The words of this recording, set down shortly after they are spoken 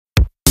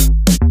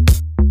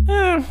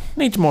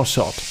Needs more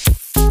salt.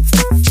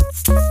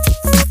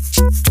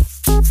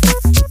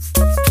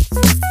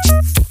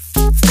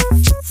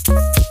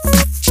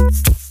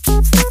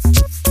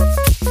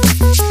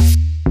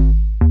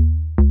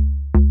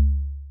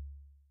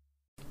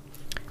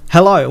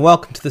 Hello and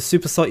welcome to the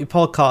Super Salty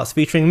Podcast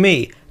featuring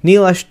me,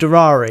 Nilesh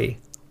Durari,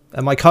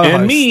 and my co-host.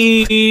 And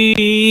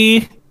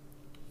me,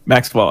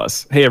 Max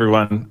Wallace. Hey,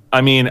 everyone.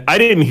 I mean, I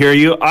didn't hear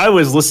you. I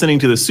was listening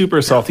to the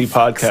Super Salty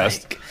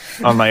Podcast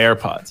on my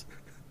AirPods.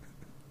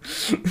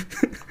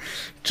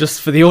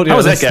 Just for the audio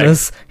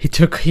listeners, he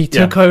took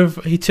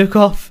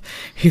off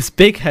his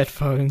big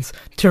headphones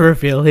to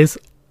reveal his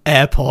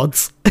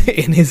AirPods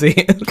in his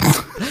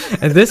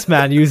ears. And this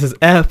man uses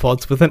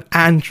AirPods with an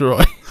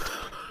Android.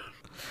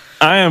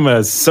 I am a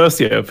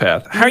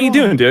sociopath. How are you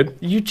doing, dude?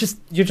 You're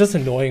just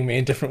annoying me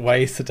in different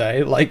ways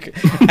today.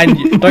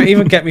 And don't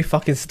even get me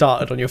fucking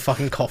started on your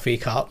fucking coffee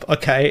cup,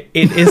 okay?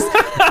 It is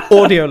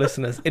audio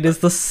listeners. It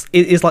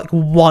is like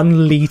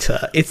 1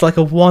 liter. It's like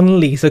a 1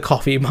 liter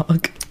coffee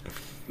mug.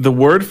 The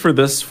word for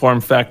this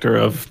form factor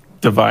of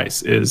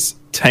device is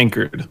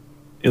tankard.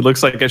 It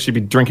looks like I should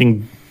be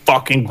drinking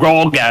fucking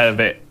grog out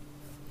of it.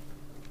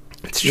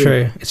 It's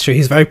true. It's true.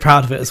 He's very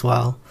proud of it as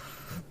well.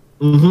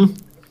 Mm-hmm.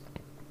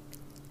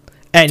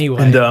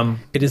 Anyway, and,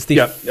 it is the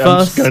first... I'm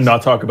just going to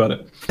not talk about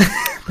it.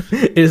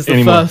 It is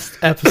the first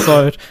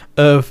episode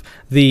of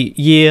the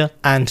year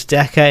and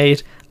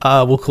decade.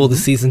 We'll call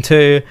this season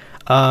 2.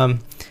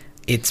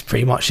 It's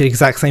pretty much the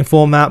exact same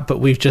format, but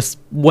we've just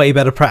way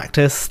better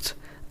practiced.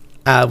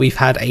 We've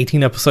had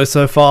 18 episodes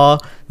so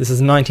far. This is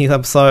the 19th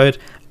episode.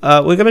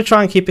 We're going to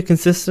try and keep it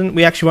consistent.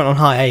 We actually went on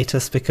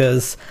hiatus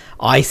because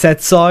I said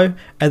so,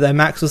 and then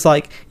Max was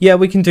like, yeah,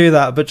 we can do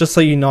that, but just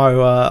so you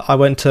know, I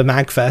went to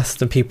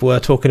MagFest and people were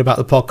talking about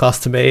the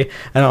podcast to me,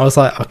 and I was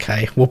like,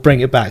 okay, we'll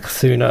bring it back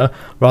sooner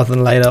rather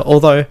than later.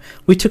 Although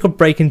we took a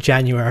break in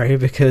January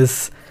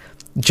because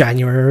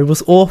January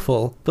was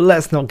awful, but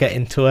let's not get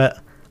into it.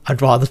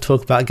 I'd rather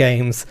talk about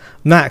games.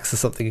 Max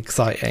has something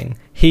exciting.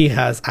 He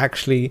has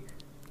actually...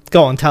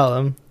 Go on, tell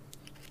them.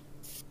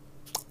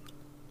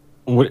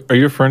 What are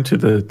you referring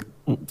to?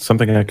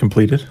 Something I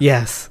completed?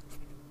 Yes.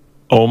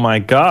 Oh my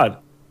god!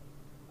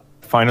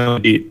 Finally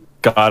beat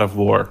God of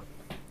War.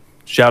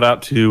 Shout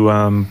out to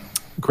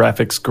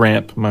Graphics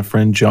Gramp, my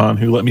friend John,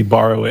 who let me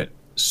borrow it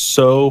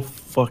so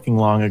fucking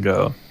long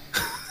ago,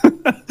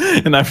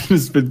 and I've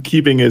just been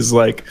keeping his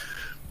hard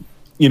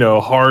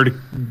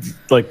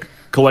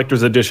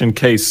collector's edition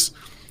case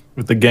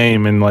with the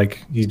game, and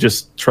he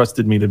just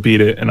trusted me to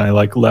beat it, and I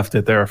left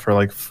it there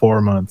for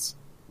 4 months,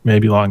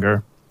 maybe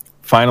longer.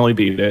 Finally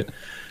beat it.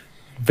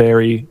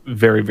 Very,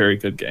 very, very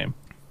good game.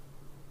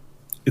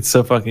 It's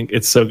so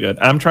good.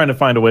 I'm trying to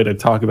find a way to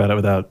talk about it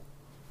without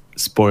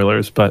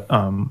spoilers, but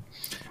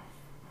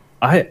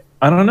I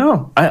don't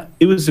know.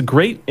 It was a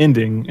great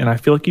ending, and I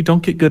feel like you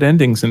don't get good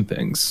endings in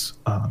things.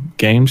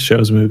 Games,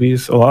 shows,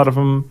 movies, a lot of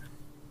them.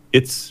 I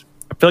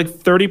feel like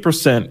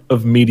 30%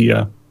 of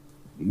media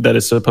that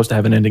is supposed to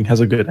have an ending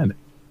has a good ending.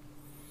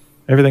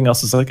 Everything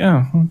else is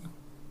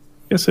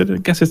guess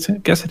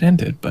it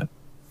ended, but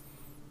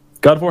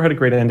God of War had a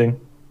great ending.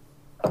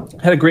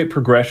 Had a great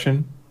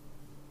progression.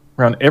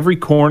 Around every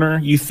corner,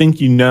 you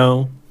think you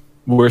know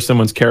where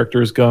someone's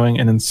character is going,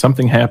 and then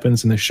something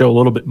happens and they show a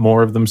little bit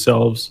more of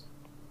themselves.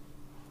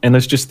 And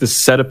there's just this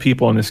set of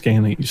people in this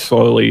game that you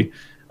slowly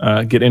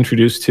get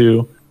introduced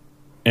to,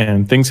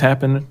 and things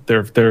happen.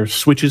 Their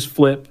switches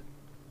flip.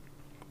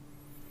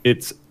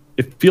 It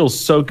feels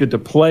so good to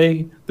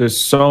play. There's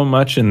so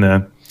much in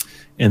the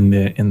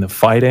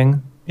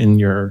fighting, in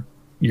your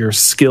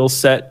skill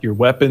set, your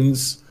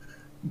weapons,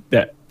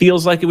 that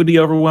feels like it would be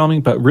overwhelming,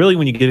 but really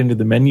when you get into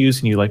the menus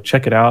and you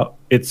check it out,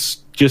 it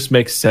just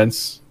makes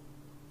sense.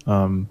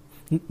 Skill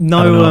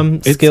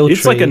tree.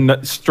 It's like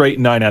a straight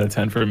 9 out of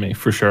 10 for me,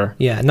 for sure.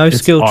 Yeah, no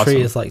skill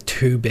tree is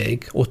too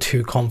big or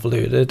too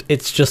convoluted.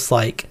 It's just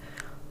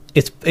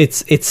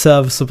it's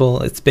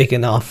serviceable. It's big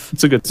enough.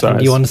 It's a good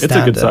size. You understand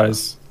it's a good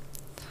size.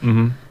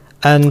 Mm-hmm.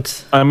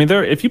 And I mean,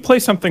 if you play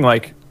something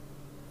like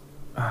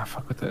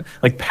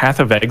Path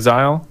of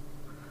Exile,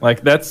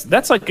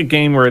 that's like a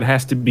game where it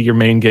has to be your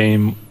main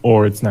game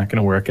or it's not going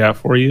to work out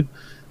for you.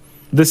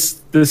 The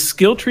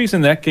skill trees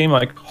in that game,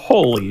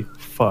 holy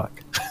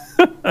fuck.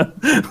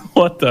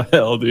 What the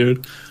hell,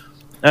 dude?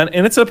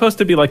 And it's supposed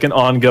to be an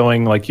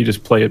ongoing, you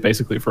just play it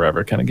basically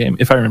forever kind of game,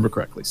 if I remember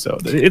correctly. So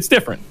it's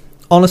different.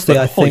 Honestly,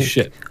 I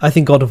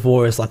think God of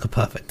War is a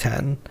perfect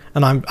 10,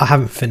 and I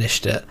haven't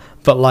finished it,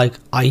 but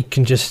I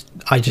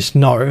just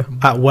know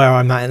at where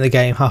I'm at in the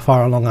game, how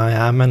far along I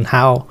am, and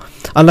how,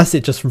 unless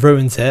it just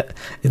ruins it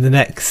in the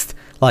next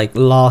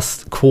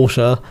last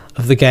quarter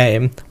of the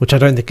game, which I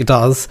don't think it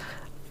does.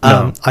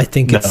 I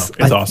think it's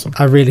awesome.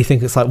 I really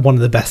think it's one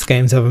of the best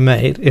games ever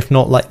made, if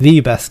not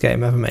the best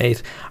game ever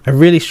made. I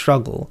really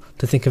struggle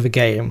to think of a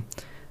game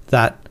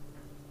that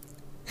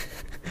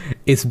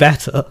is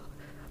better.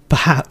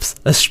 Perhaps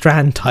a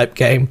Strand type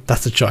game.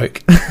 That's a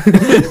joke.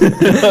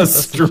 A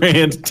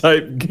Strand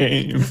type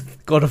game.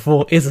 God of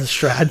War is a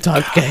Strand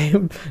type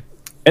game.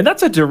 And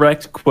that's a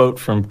direct quote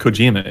from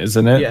Kojima,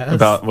 isn't it? Yes.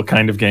 About what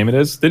kind of game it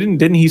is.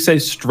 Didn't he say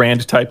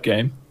Strand type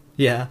game?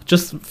 Yeah,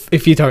 just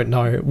if you don't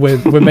know,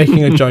 we're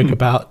making a joke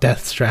about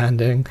Death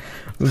Stranding,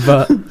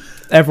 but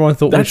everyone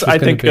thought that's I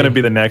think going to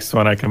be the next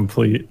one I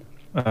complete.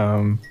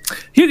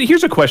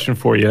 Here's a question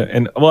for you,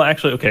 and well,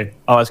 actually, okay,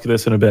 I'll ask you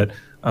this in a bit.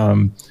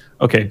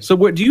 Okay, so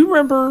do you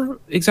remember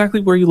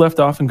exactly where you left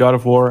off in God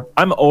of War?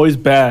 I'm always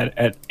bad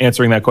at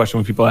answering that question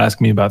when people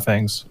ask me about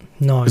things.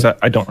 No, because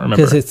I don't remember.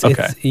 Because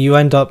it's you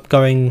end up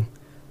going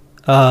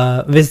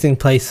visiting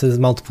places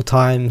multiple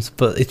times,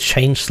 but it's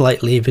changed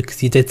slightly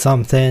because you did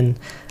something,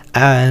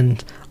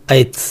 and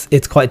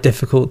it's quite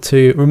difficult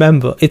to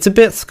remember. It's a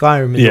bit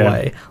Skyrim in a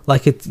way.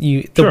 Like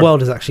the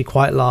world is actually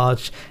quite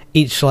large.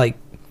 Each like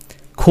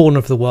corner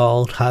of the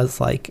world has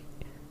like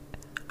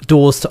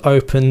doors to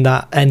open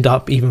that end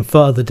up even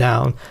further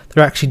down.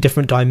 There are actually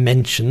different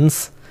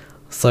dimensions,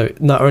 so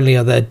not only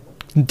are there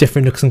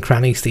different nooks and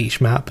crannies to each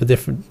map, but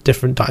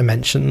different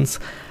dimensions.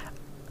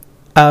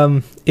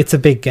 It's a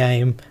big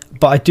game,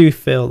 but I do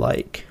feel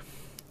like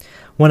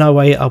when I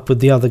weigh it up with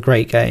the other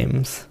great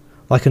games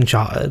like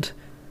Uncharted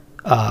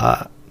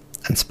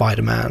and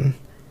Spider-Man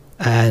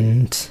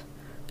and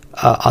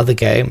other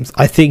games,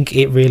 I think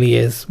it really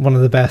is one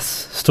of the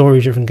best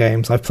story-driven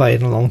games I've played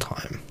in a long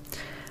time.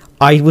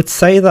 I would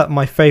say that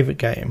my favourite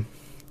game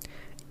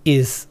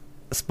is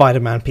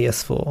Spider-Man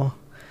PS4,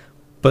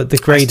 but the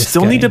greatest I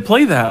still need to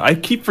play that. I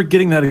keep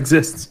forgetting that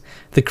exists.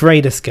 The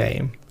greatest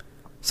game.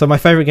 So my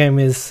favourite game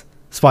is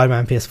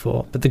Spider-Man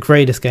PS4, but the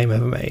greatest game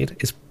ever made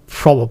is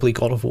probably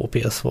God of War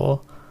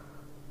PS4.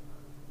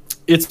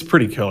 It's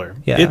pretty killer.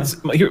 Yeah.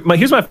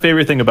 Here's my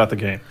favorite thing about the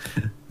game.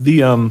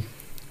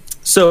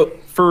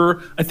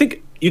 I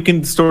think you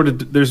can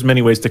there's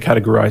many ways to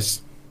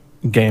categorize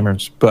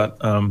gamers, but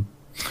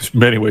there's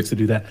many ways to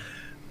do that.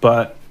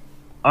 But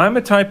I'm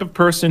a type of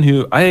person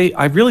who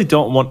I really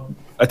don't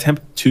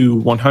attempt to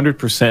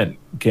 100%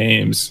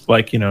 games,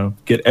 like,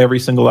 get every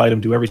single item,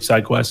 do every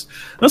side quest,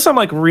 unless I'm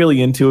like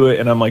really into it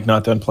and I'm like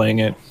not done playing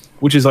it,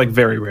 which is like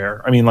very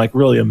rare. I mean, like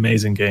really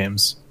amazing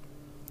games,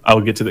 I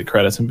would get to the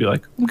credits and be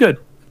like, I'm good.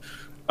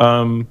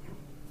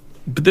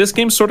 But this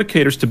game sort of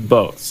caters to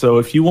both. So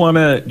if you want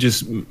to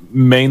just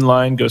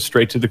mainline, go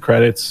straight to the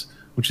credits,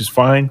 which is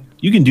fine,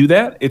 you can do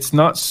that. It's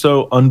not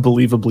so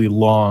unbelievably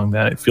long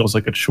that it feels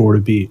like a chore to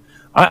beat.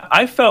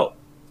 I felt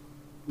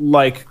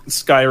like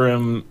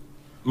Skyrim,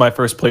 my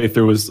first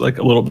playthrough, was like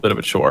a little bit of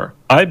a chore.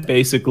 I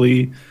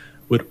basically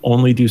would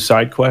only do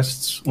side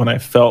quests when I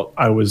felt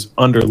I was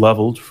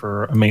under-leveled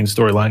for a main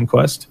storyline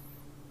quest.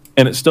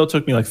 And it still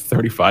took me like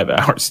 35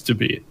 hours to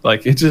beat.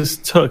 Like, it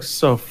just took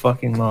so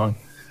fucking long.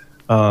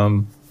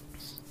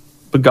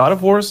 But God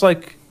of War is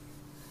like,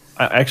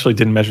 I actually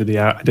didn't measure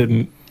I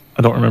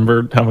don't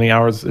remember how many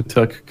hours it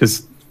took,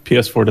 because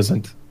PS4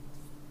 doesn't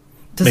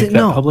make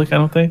that public, I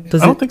don't think. I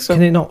don't think so.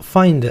 Can it not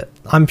find it?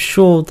 I'm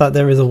sure that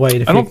there is a way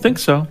to... I don't think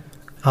so.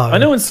 Oh, I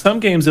know in some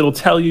games it'll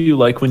tell you,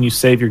 like when you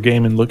save your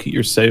game and look at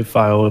your save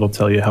file, it'll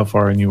tell you how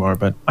far in you are,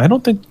 but I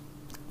don't think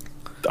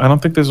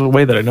there's a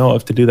way that I know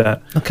of to do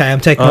that. Okay, I'm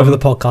taking over the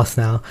podcast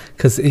now,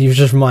 because you've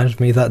just reminded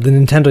me that the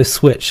Nintendo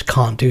Switch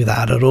can't do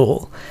that at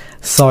all.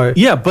 So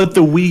yeah, but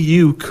the Wii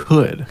U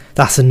could.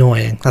 That's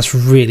annoying. That's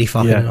really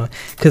fucking annoying.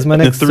 Because my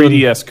next the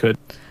 3DS could.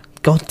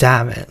 God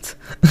damn it!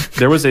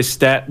 There was a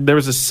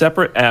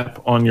separate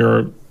app on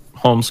your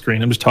home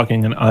screen. I'm just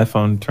talking in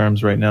iPhone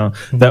terms right now.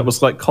 Mm-hmm. That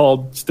was like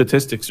called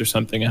Statistics or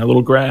something. It had a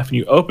little graph, and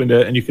you opened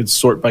it, and you could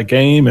sort by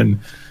game and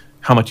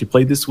how much you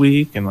played this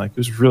week, and like it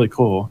was really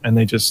cool. And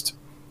it's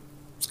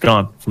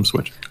gone from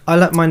Switch. I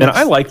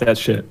like that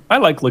shit. I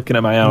like looking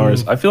at my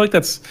hours. I feel like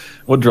that's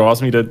what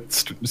draws me to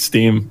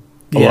Steam.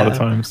 A lot of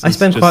times. I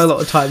spend quite a lot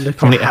of time looking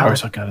how many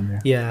hours I got in there.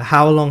 Yeah,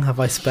 how long have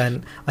I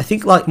spent? I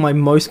think like my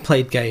most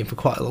played game for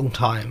quite a long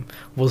time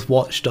was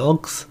Watch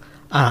Dogs.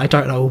 And I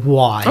don't know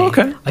why. Oh,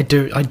 okay. I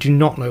do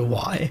not know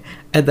why.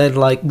 And then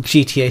like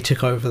GTA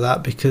took over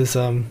that because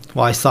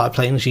I started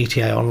playing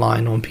GTA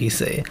Online on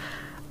PC.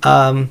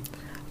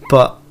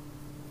 But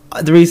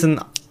the reason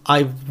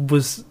I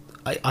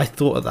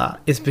thought of that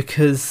is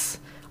because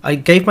I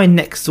gave my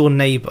next door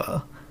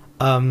neighbor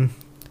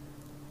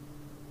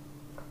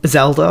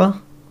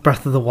Zelda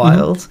Breath of the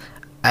Wild,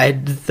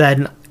 and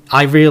then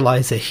I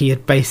realized that he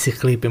had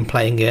basically been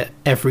playing it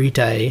every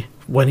day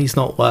when he's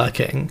not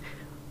working,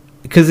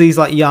 because he's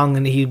like young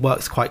and he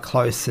works quite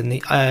close,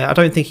 and I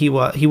don't think he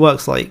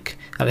works like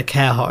at a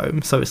care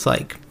home, so it's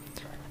like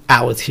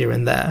hours here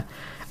and there.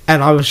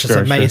 And I was just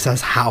amazed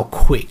as how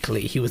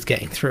quickly he was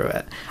getting through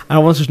it. And I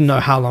wanted to know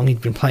how long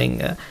he'd been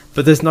playing it.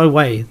 But there's no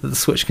way that the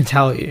Switch can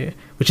tell you,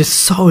 which is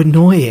so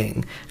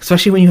annoying,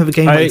 especially when you have a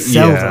game like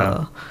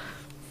Zelda.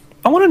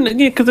 I want to,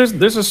 because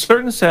there's a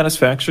certain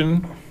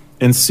satisfaction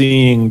in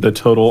seeing the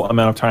total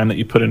amount of time that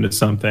you put into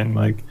something.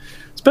 Like,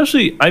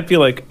 especially, I feel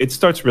like it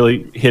starts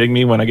really hitting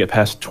me when I get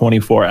past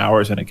 24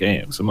 hours in a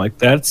game. So I'm like,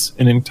 that's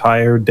an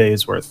entire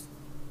day's worth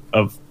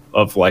of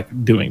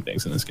like doing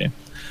things in this game.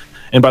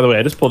 And by the way,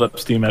 I just pulled up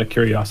Steam out of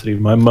curiosity.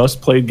 My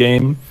most played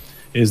game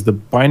is The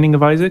Binding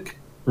of Isaac.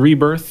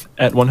 Rebirth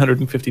at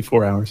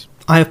 154 hours.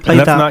 I have played and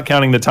that's that. not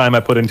counting the time I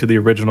put into the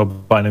original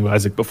Binding of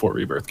Isaac before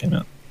Rebirth came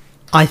out.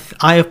 I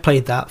have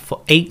played that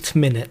for 8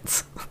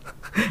 minutes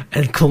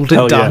and called it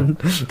Hell done.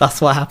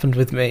 That's what happened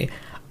with me.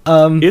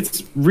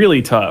 It's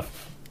really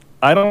tough.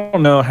 I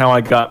don't know how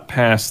I got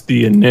past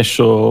the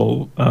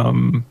initial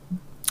part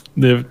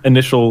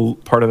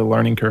of the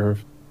learning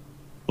curve.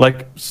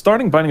 Like,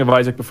 starting Binding of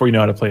Isaac before you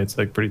know how to play it's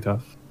like pretty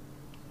tough.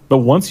 But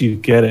once you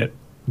get it,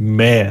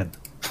 man,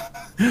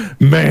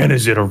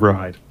 is it a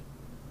ride.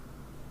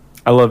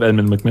 I love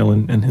Edmund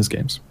McMillan and his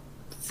games,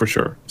 for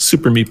sure.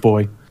 Super Meat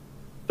Boy,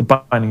 The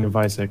Binding of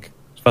Isaac,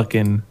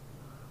 fucking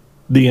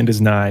The End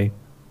Is Nigh.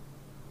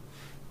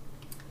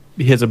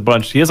 He has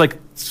like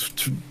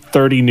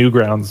 30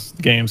 Newgrounds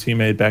games he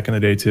made back in the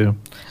day too.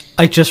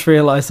 I just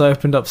realised I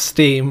opened up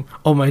Steam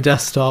on my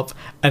desktop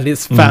and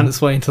it's found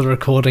its way into the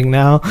recording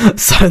now.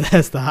 So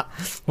there's that.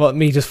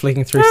 Me just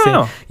flicking through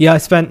Steam. Yeah, I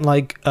spent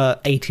like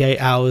 88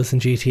 hours in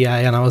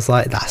GTA and I was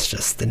like, that's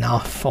just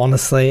enough,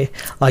 honestly.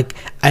 Like,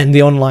 and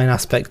the online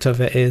aspect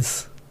of it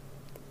is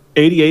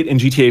 88 in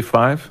GTA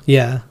 5?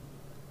 Yeah.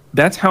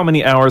 That's how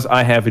many hours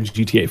I have in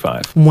GTA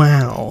 5.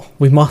 Wow.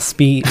 We must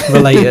be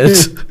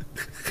related.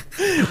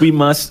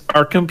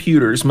 Our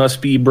computers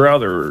must be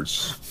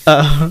brothers.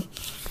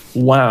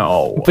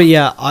 Wow. But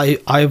yeah,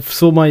 I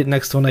saw my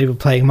next door neighbor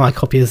playing my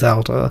copy of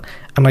Zelda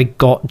and I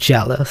got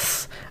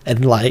jealous,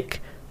 and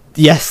like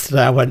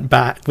yesterday I went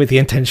back with the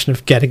intention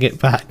of getting it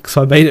back,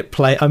 so I made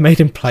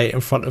him play it in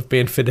front of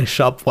me and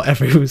finish up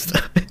whatever he was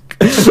doing.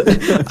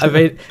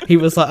 He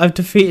was like, I've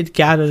defeated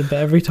Ganon, but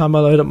every time I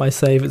load up my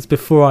save it's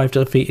before I've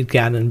defeated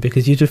Ganon,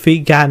 because you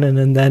defeat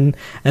Ganon and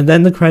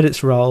then the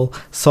credits roll.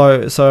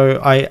 So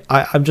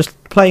I'm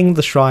just playing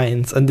the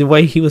shrines, and the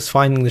way he was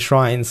finding the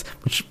shrines,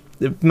 which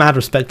mad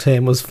respect to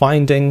him, was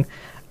finding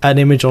an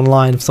image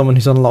online of someone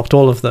who's unlocked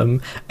all of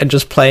them and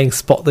just playing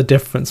spot the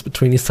difference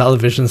between his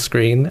television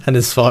screen and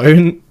his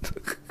phone.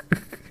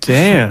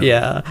 Damn.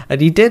 Yeah,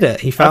 and he did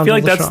it. He found. I feel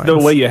like that's shrines. the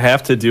way you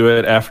have to do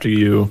it after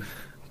you.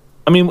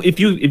 I mean, if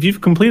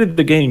you've completed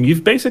the game,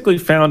 you've basically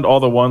found all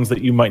the ones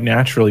that you might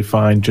naturally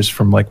find just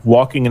from like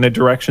walking in a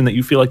direction that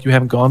you feel like you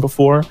haven't gone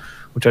before,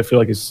 which I feel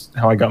like is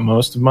how I got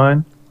most of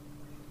mine.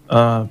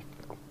 But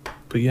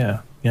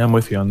yeah, I'm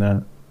with you on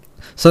that.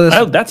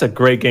 So that's a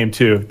great game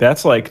too.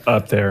 That's like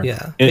up there.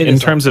 Yeah, in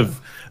terms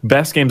of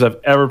best games I've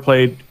ever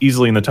played,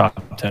 easily in the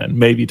top 10,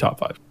 maybe top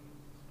 5.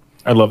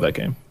 I love that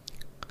game.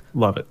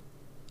 Love it.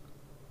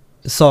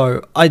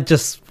 So I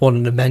just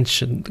wanted to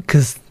mention,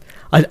 because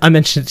I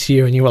mentioned it to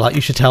you and you were like,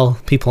 you should tell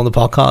people on the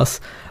podcast.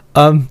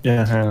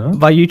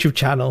 My YouTube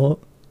channel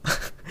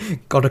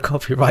got a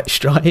copyright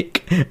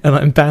strike and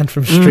I'm banned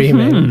from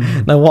streaming.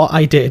 Mm-hmm. Now what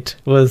I did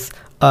was,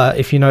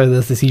 if you know,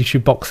 there's this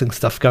YouTube boxing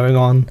stuff going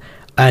on,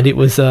 and it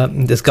was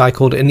this guy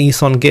called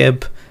Anison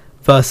Gibb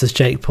versus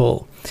Jake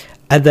Paul.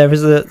 And there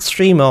is a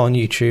streamer on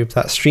YouTube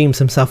that streams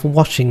himself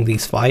watching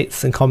these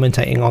fights and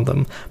commentating on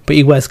them, but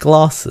he wears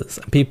glasses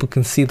and people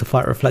can see the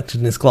fight reflected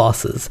in his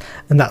glasses,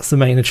 and that's the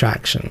main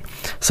attraction.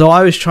 So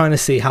I was trying to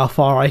see how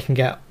far I can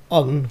get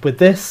on with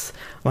this,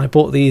 and I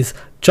bought these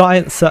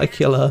giant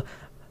circular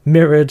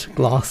mirrored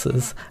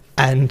glasses,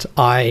 and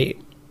my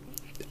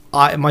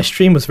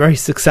stream was very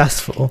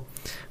successful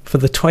for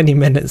the 20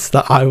 minutes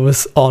that I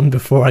was on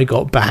before I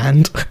got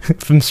banned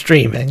from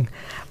streaming.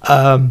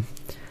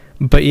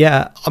 But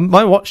yeah,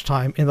 my watch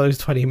time in those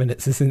 20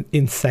 minutes is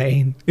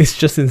insane. It's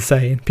just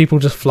insane. People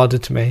just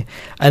flooded to me.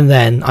 And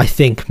then I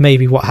think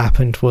maybe what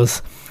happened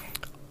was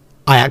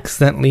I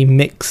accidentally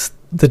mixed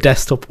the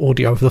desktop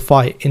audio of the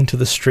fight into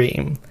the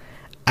stream,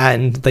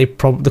 and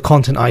the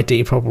content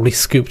ID probably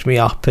scooped me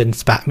up and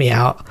spat me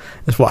out,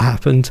 is what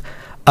happened.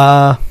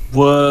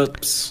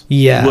 Whoops.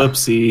 Yeah.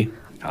 Whoopsie.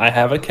 I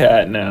have a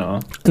cat now.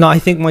 No, I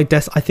think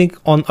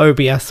on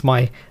OBS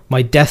my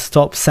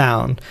desktop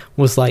sound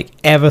was like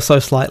ever so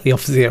slightly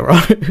off 0,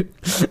 and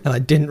I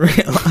didn't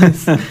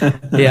realize.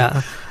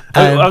 Yeah.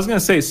 I was gonna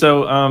say,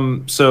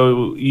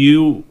 so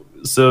you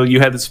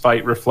had this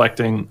fight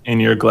reflecting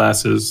in your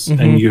glasses,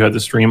 mm-hmm. and you had the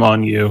stream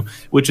on you,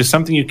 which is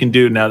something you can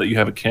do now that you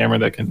have a camera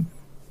that can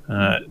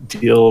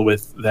deal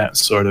with that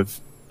sort of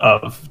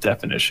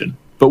definition.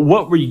 But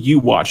what were you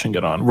watching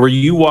it on? Were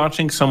you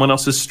watching someone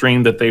else's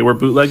stream that they were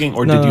bootlegging,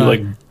 or did you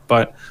like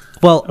buy?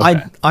 Well,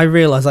 okay. I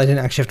realized I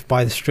didn't actually have to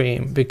buy the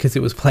stream because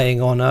it was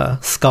playing on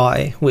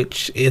Sky,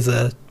 which is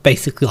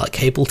basically like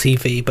cable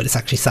TV, but it's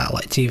actually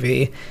satellite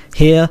TV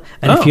here.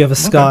 And if you have a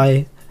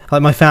Sky,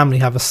 like my family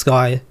have a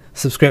Sky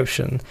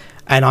subscription,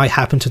 and I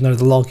happen to know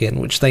the login,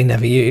 which they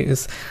never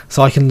use,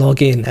 so I can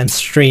log in and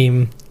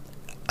stream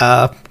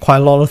quite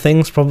a lot of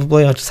things.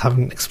 Probably I just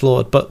haven't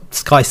explored, but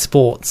Sky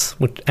Sports,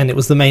 and it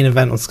was the main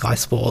event on Sky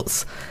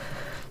Sports.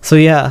 So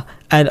yeah,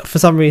 and for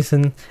some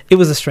reason it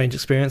was a strange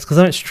experience because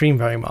I don't stream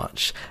very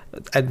much,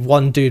 and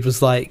one dude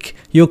was like,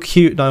 "You're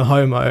cute, no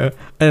homo,"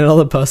 and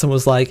another person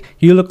was like,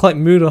 "You look like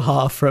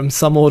Mudahar from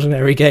Some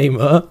Ordinary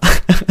Gamer."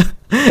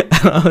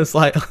 And I was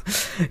like,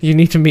 "You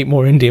need to meet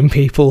more Indian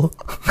people."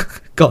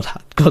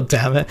 God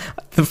damn it.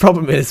 The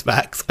problem is,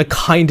 Max, I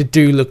kind of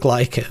do look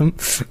like him.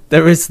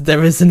 There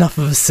is enough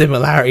of a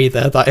similarity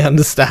there that I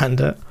understand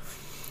it.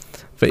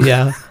 But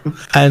yeah,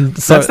 and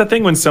so that's the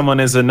thing when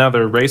someone is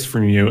another race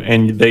from you,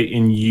 and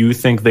you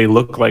think they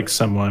look like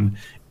someone,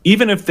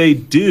 even if they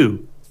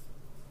do,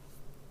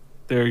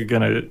 they're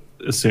gonna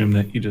assume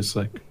that you just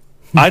like,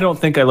 I don't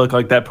think I look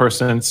like that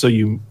person, so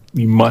you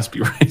must be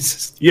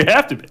racist. You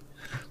have to be.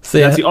 So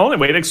that's the only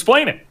way to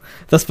explain it.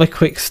 That's my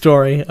quick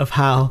story of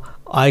how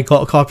I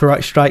got a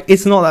copyright strike.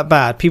 It's not that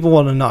bad. People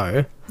want to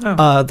know.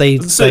 Oh.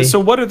 So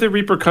what are the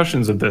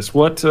repercussions of this?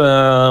 What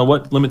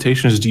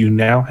limitations do you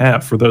now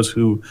have for those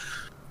who,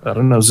 I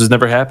don't know, this has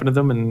never happened to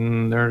them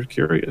and they're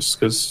curious?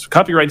 Because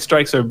copyright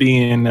strikes are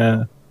being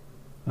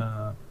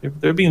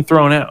they're being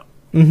thrown out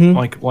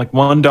like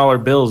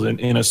 $1 bills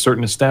in a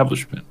certain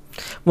establishment.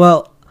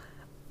 Well,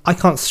 I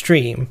can't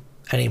stream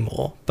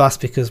anymore. That's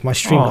because my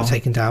stream got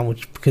taken down,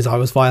 because I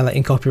was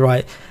violating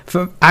copyright.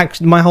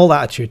 My whole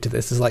attitude to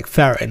this is like,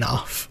 fair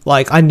enough.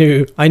 Like I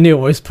knew I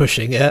was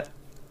pushing it,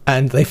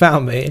 and they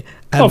found me.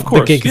 And of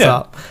course, the gig's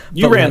up.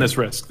 You ran this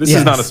risk. This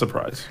is not a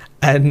surprise.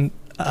 And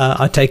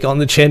I take it on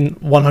the chin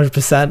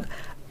 100%.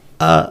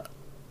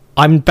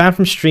 I'm banned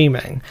from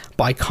streaming,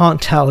 but I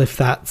can't tell if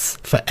that's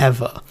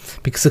forever,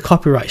 because the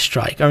copyright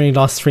strike only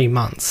lasts 3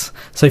 months.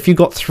 So if you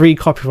got 3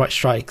 copyright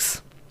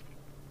strikes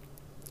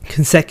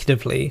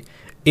consecutively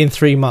in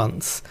 3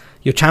 months,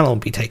 your channel will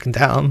be taken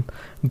down.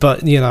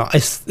 But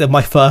it's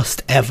my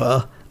first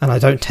ever, and I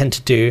don't tend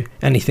to do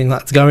anything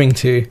that's going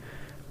to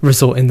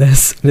result in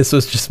this. This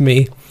was just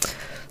me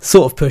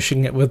sort of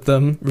pushing it with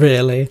them,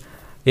 really.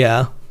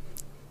 Yeah,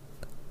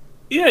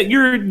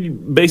 you're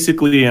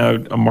basically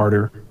a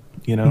martyr,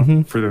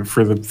 for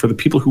the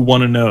people who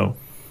want to know.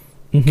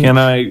 Can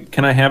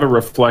I have a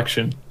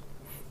reflection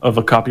of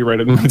a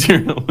copyrighted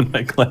material in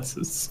my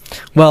classes?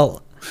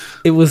 Well,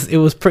 it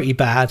was pretty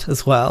bad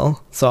as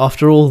well. So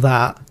after all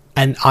that,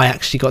 and I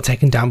actually got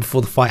taken down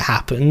before the fight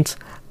happened,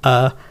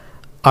 I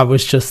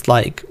was just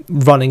like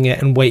running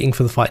it and waiting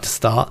for the fight to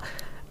start.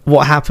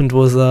 What happened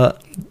was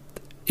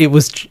it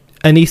was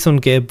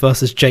Onision Gibb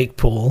versus Jake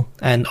Paul,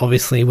 and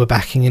obviously we're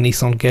backing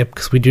Onision Gibb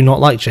because we do not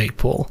like Jake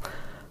Paul.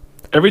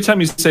 Every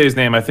time you say his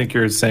name, I think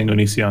you're saying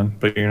Onision,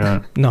 but you're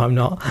not. No, I'm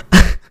not.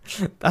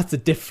 That's a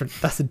different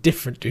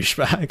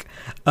douchebag.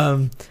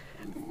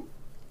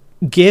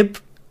 Gibb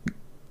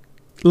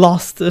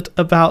lasted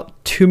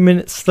about 2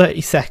 minutes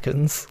 30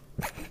 seconds.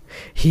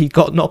 He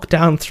got knocked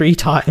down 3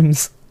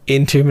 times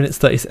in 2 minutes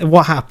 30 seconds.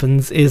 What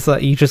happens is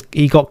that he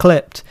got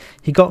clipped.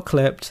 He got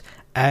clipped,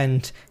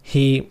 and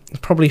he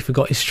probably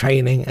forgot his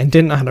training and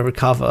didn't know how to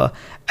recover.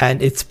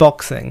 And it's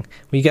boxing.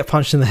 When you get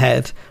punched in the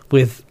head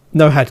with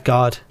no head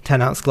guard,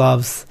 10-ounce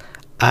gloves,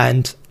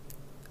 and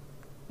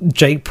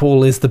Jake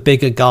Paul is the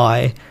bigger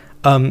guy.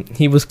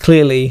 He was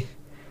clearly...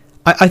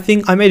 I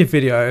think I made a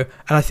video, and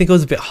I think I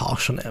was a bit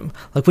harsh on him.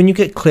 Like, when you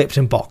get clipped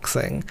in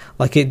boxing,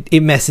 like,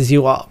 it messes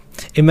you up.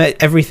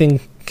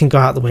 Everything can go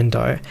out the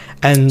window.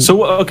 And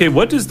so, okay,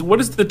 what does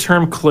the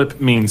term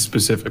clip mean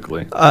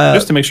specifically?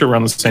 Just to make sure we're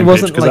on the same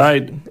page, because I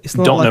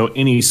don't know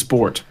any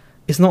sport.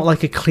 It's not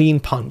like a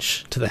clean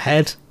punch to the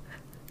head,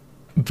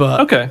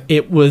 but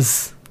it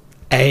was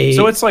a...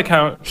 So it's like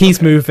how...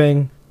 He's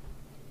moving.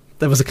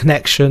 There was a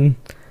connection.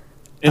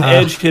 An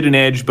edge hit an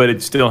edge, but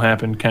it still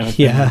happened, kind of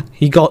thing. Yeah,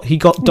 he got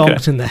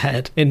donked in the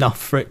head enough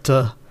for it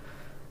to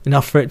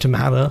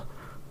matter.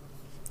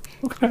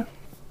 Okay.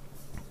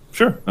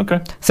 Sure.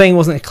 Okay. Saying it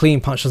wasn't a clean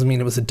punch doesn't mean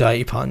it was a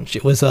dirty punch.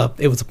 It was a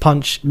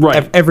punch.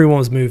 Right. Everyone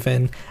was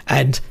moving,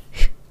 and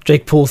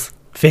Jake Paul's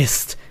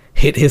fist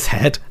hit his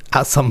head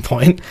at some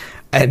point,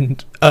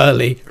 and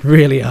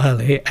really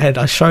early. And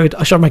I showed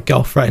my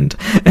girlfriend,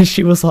 and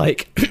she was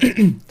like,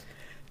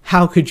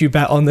 "How could you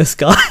bet on this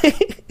guy?"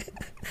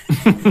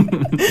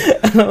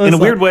 In a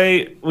weird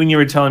way, when you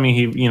were telling me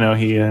he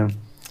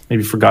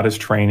maybe forgot his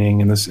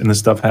training and this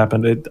stuff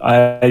happened,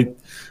 I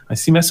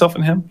see myself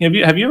in him. Have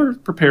you ever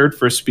prepared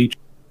for a speech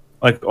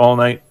like all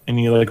night, and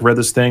you like read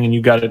this thing and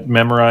you got it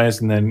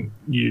memorized, and then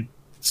you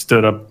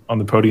stood up on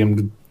the podium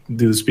to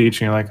do the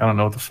speech and you're like, I don't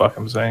know what the fuck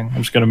I'm saying.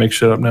 I'm just gonna make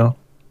shit up now.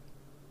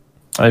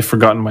 I've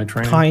forgotten my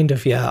training. Kind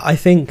of, yeah. I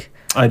think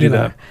I do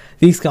that.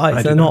 These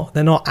guys, they're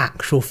not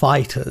actual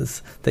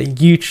fighters. They're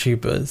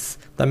YouTubers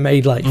that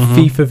made like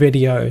FIFA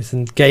videos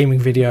and gaming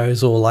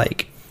videos, or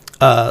like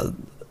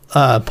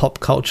pop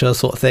culture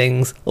sort of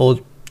things, or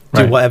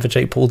do whatever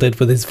Jake Paul did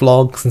with his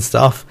vlogs and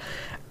stuff.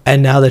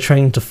 And now they're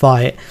training to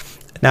fight.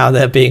 Now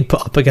they're being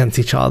put up against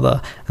each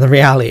other. And the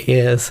reality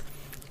is,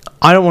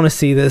 I don't want to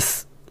see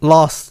this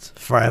last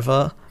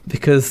forever,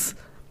 because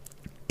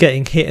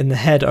getting hit in the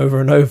head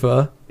over and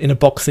over in a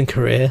boxing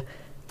career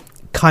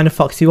kind of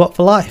fucks you up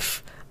for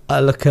life.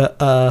 Look at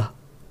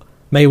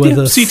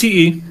Mayweather.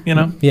 CTE,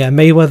 Yeah,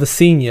 Mayweather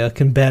Sr.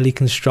 can barely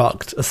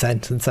construct a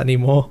sentence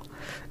anymore.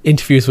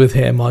 Interviews with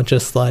him are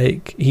just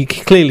like, he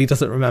clearly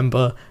doesn't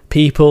remember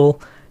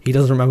people. He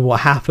doesn't remember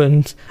what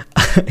happened.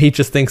 He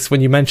just thinks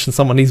when you mention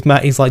someone he's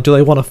met, he's like, do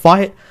they want to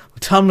fight? Well,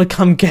 tell them to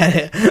come get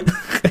it.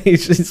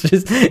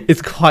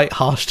 It's quite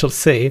harsh to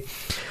see.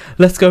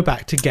 let's go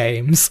back to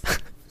games.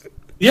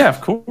 Yeah,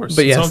 of course.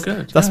 But yes, it's all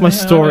good. That's my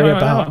story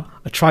about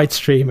I tried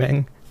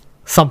streaming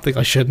something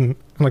I shouldn't,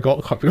 and I got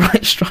a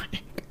copyright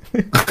strike.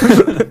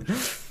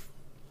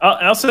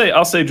 I'll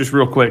say just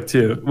real quick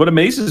too. What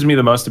amazes me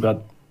the most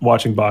about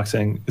watching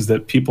boxing is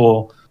that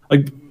people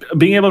like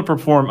being able to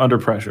perform under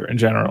pressure in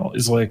general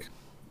is like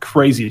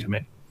crazy to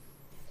me.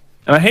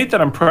 And I hate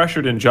that I'm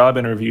pressured in job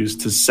interviews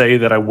to say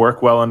that I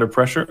work well under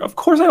pressure. Of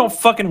course I don't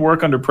fucking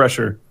work under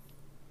pressure.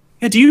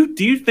 Yeah, do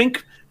you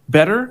think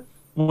better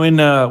when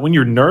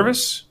you're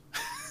nervous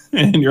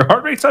and your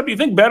heart rate's up? You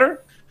think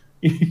better?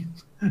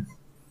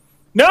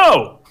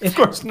 No, of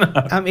course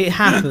not. I mean, it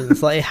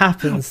happens. Like, it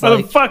happens. Why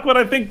the fuck would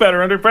I think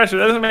better under pressure?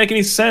 That doesn't make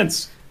any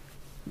sense.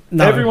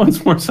 No.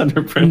 Everyone's worse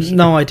under pressure.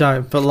 No, I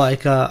don't. But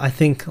like, I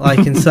think like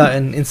in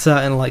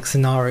certain like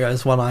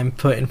scenarios when I'm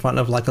put in front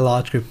of like a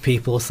large group of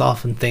people,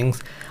 staff, and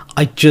things,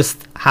 I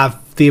just have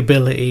the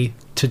ability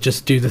to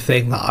just do the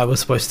thing that I was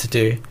supposed to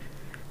do.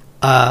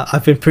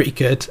 I've been pretty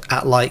good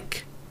at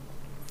like,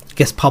 I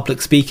guess,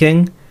 public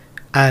speaking,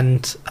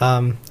 and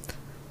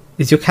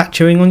is your cat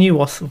chewing on you?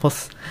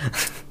 What's?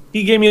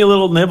 He gave me a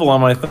little nibble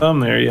on my thumb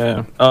there,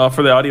 yeah.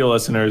 For the audio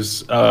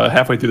listeners,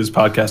 halfway through this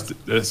podcast,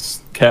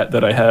 this cat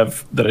that I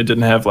have that I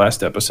didn't have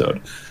last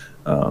episode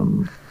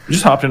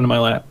just hopped into my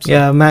lap. So.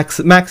 Yeah,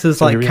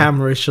 Max's like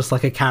camera is just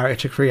like a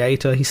character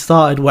creator. He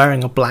started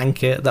wearing a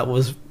blanket that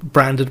was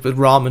branded with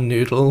ramen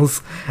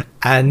noodles,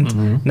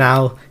 and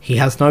now he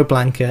has no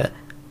blanket,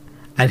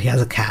 and he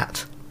has a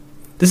cat.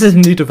 This is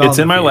new development. It's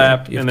in my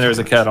lap, and there's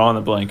a cat on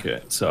the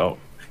blanket. So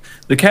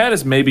the cat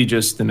is maybe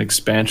just an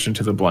expansion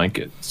to the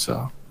blanket,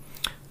 so...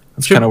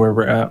 That's kind of where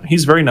we're at.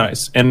 He's very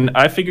nice. And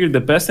I figured the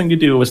best thing to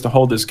do was to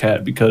hold this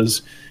cat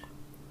because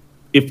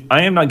if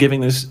I am not giving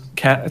this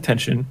cat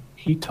attention,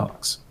 he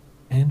talks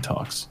and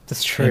talks.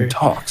 That's true. And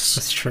talks.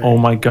 That's true. Oh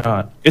my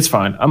God. It's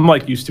fine. I'm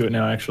like used to it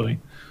now actually.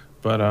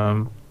 But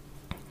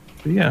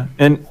yeah.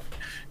 And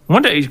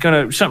one day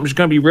something's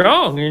gonna be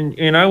wrong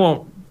and I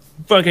won't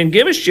fucking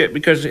give a shit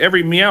because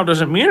every meow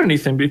doesn't mean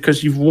anything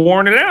because you've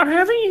worn it out,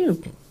 haven't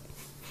you?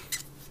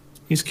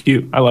 He's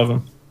cute. I love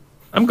him.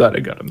 I'm glad I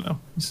got him though.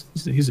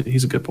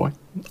 He's a good boy.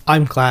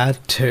 I'm glad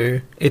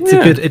too. It's a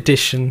good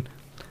addition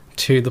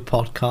to the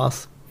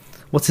podcast.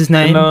 What's his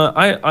name?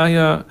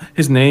 And,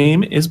 his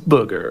name is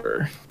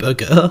Booger.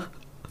 Booger.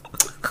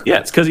 Yeah,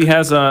 it's because he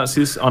has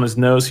see on his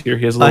nose here.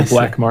 He has a little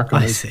black mark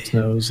on his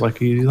nose, like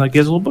he has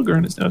a little booger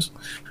in his nose.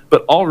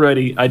 But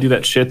already, I do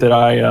that shit that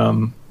I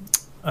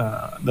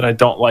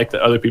don't like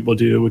that other people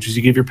do, which is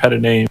you give your pet a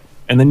name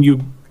and then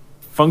you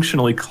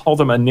functionally call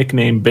them a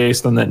nickname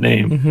based on that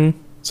name. Mm-hmm.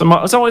 So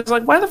it's always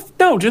like,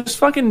 no, just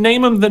fucking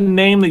name him the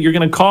name that you're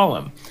going to call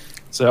him.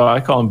 So I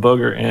call him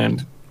Booger,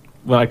 and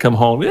when I come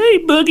home,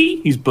 hey,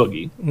 Boogie, he's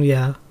Boogie.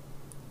 Yeah.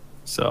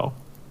 So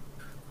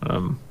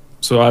I've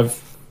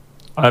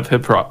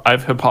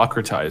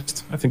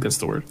hypocratized. I think that's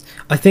the word.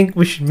 I think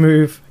we should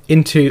move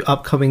into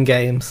upcoming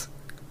games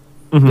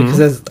because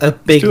there's a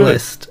big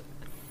list.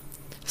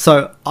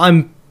 So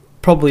I'm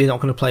probably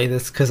not going to play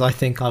this because I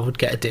think I would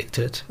get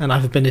addicted, and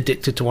I've been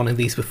addicted to one of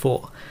these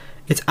before.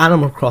 It's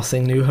Animal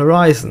Crossing New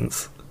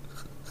Horizons.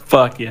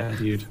 Fuck yeah,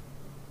 dude.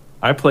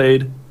 I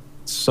played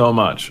so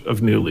much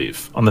of New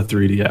Leaf on the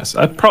 3DS.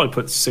 I probably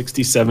put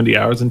 60, 70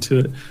 hours into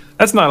it.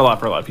 That's not a lot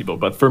for a lot of people,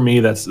 but for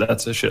me, that's a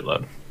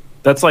shitload.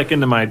 That's like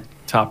into my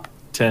top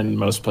 10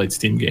 most played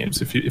Steam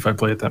games if I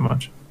play it that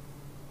much.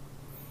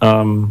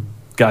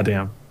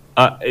 Goddamn.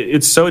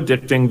 It's so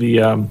addicting,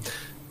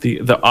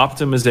 the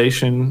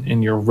optimization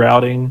in your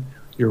routing,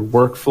 your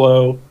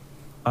workflow,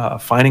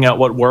 finding out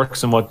what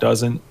works and what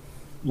doesn't.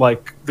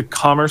 Like the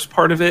commerce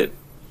part of it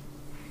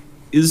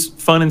is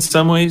fun in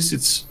some ways.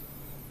 It's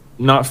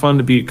not fun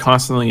to be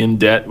constantly in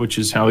debt, which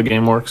is how the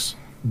game works.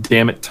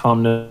 Damn it,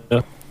 Tom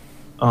Nook.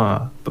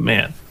 But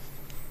man,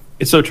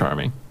 it's so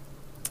charming.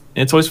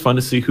 And it's always fun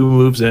to see who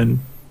moves in,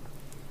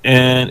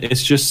 and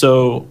it's just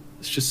so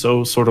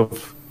sort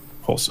of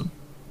wholesome,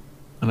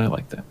 and I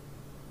like that.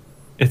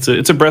 It's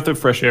a breath of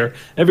fresh air.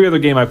 Every other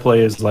game I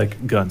play is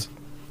like guns,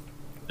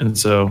 and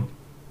so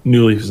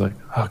New Leaf is like,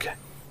 okay,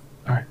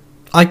 all right.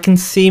 I can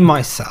see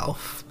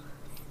myself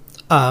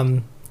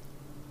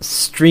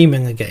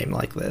streaming a game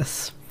like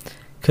this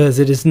because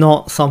it is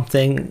not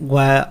something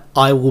where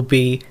I will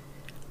be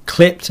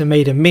clipped and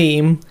made a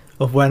meme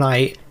of when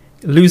I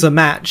lose a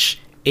match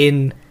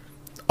in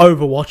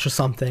Overwatch or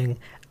something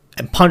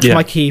and punch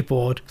my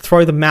keyboard,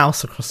 throw the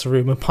mouse across the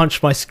room and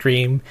punch my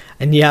screen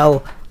and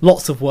yell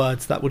lots of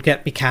words that would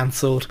get me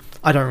cancelled.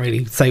 I don't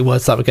really say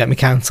words that would get me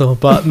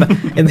cancelled, but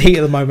in the heat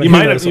of the moment, you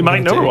might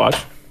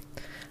Overwatch.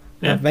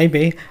 Yeah,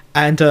 maybe.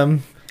 And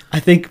I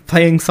think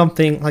playing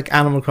something like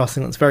Animal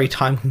Crossing that's very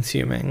time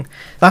consuming,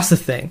 that's the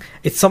thing.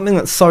 It's something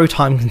that's so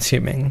time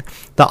consuming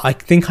that I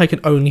think I can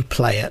only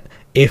play it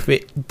if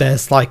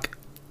there's like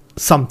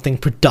something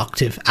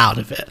productive out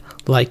of it,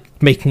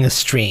 like making a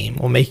stream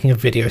or making a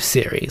video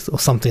series or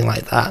something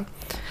like that.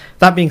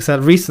 That being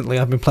said, recently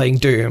I've been playing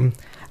Doom,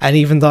 and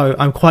even though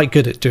I'm quite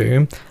good at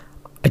Doom,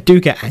 I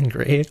do get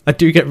angry. I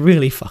do get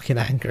really fucking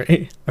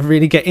angry. I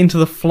really get into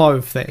the flow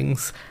of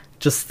things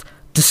just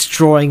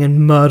destroying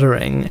and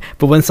murdering.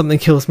 But when something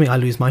kills me, I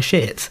lose my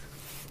shit.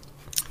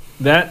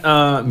 That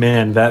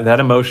man, that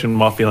emotion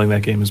while feeling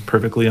that game is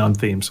perfectly on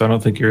theme. So I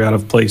don't think you're out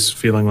of place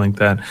feeling like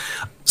that.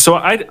 So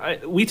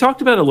we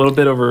talked about it a little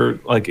bit over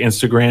like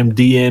Instagram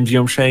DMs, you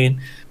know what I'm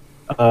saying?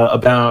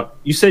 About,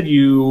 you said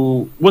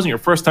you wasn't your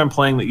first time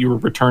playing, that you were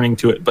returning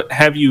to it, but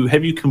have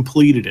you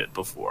completed it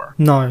before?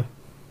 No.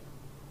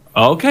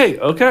 Okay.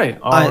 All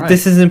right.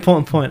 This is an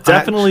important point.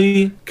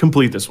 Definitely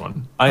complete this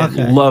one. I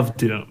love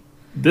Doom.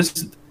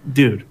 This,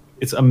 dude,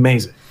 it's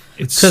amazing.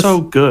 It's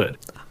so good.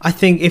 I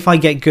think if I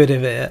get good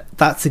at it,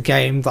 that's a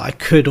game that I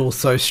could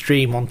also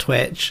stream on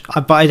Twitch.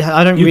 But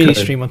I don't really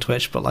stream on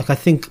Twitch. But like I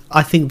think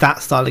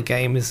that style of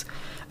game is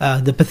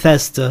the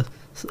Bethesda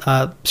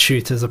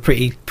shooters are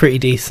pretty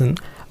decent.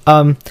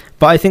 But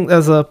I think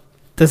there's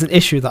an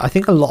issue that I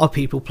think a lot of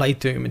people played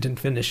Doom and didn't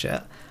finish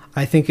it.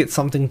 I think it's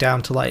something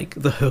down to like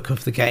the hook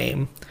of the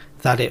game,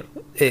 that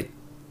it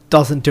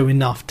doesn't do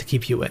enough to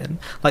keep you in.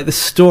 Like the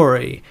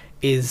story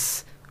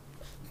is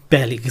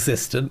barely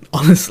existent,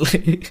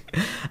 honestly.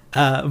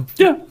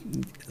 Yeah,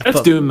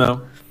 that's Doom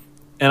though,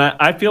 and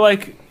I feel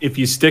like if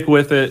you stick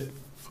with it,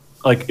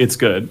 like it's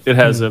good. It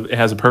has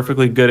a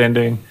perfectly good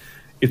ending.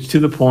 It's to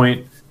the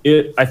point.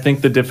 I think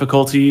the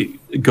difficulty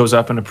goes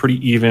up in a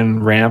pretty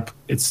even ramp.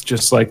 It's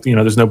just like,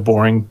 there's no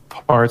boring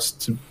parts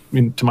to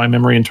my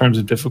memory in terms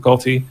of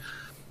difficulty.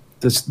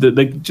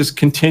 They just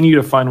continue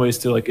to find ways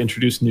to like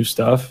introduce new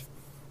stuff.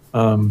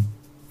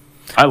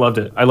 I loved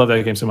it. I love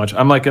that game so much.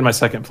 I'm like in my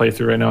second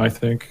playthrough right now, I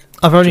think.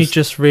 I've only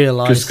just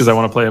realized, just because I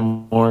want to play it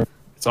more.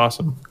 It's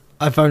awesome.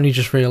 I've only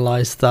just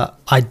realized that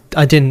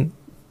I didn't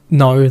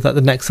know that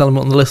the next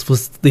element on the list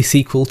was the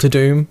sequel to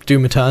Doom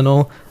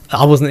Eternal.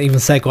 I wasn't even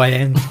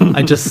segueing.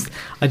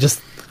 I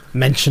just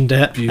mentioned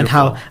it. Beautiful. And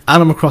how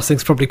Animal Crossing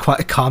is probably quite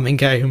a calming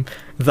game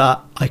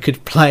that I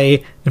could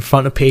play in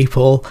front of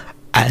people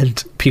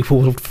and people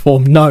would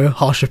form no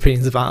harsh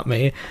opinions about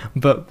me.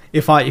 But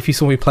if you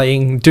saw me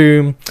playing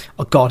Doom,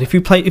 oh god, if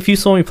you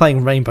saw me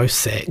playing Rainbow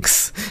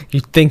Six,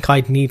 you'd think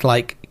I'd need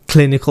like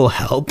clinical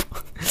help.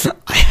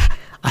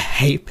 I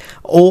hate,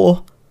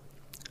 or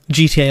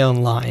GTA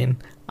Online.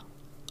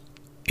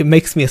 It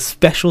makes me a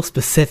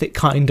specific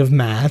kind of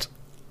mad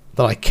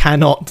that I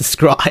cannot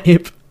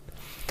describe.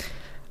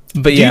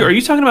 But yeah, are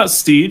you talking about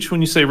Siege when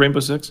you say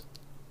Rainbow Six?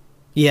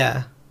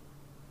 Yeah.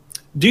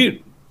 So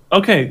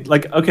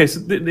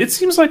it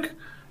seems like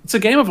it's a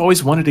game I've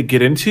always wanted to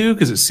get into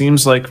because it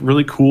seems like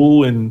really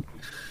cool,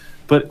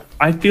 but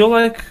I feel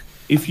like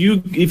if you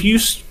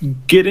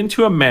get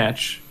into a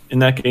match in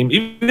that game,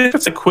 even if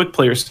it's a quick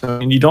play or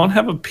something, and you don't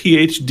have a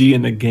PhD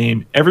in the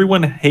game,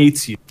 everyone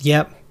hates you.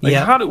 Yep.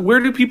 Like, where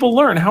do people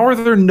learn? How are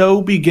there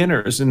no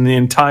beginners in the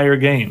entire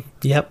game?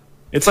 Yep.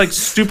 It's like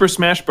Super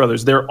Smash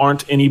Brothers. There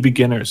aren't any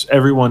beginners.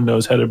 Everyone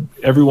knows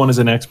everyone is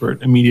an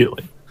expert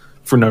immediately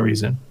for no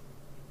reason.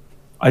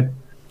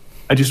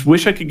 I just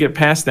wish I could get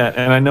past that,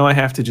 and I know I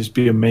have to just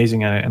be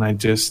amazing at it, and I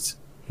just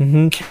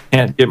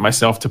can't get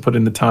myself to put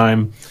in the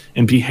time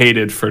and be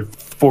hated for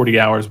 40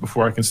 hours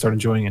before I can start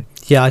enjoying it.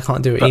 Yeah, I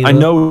can't do it either. I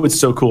know it's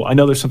so cool. I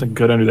know there's something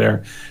good under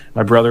there.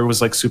 My brother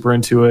was like super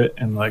into it,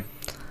 and like,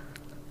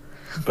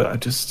 but I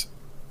just,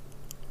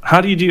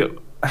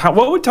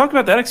 what would talk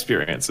about that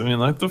experience? I mean,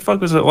 like, the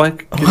fuck was it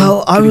like?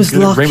 I was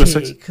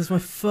lucky because my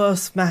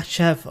first match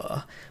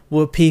ever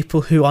were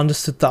people who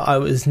understood that I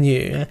was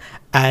new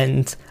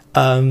and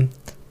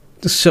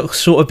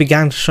sort of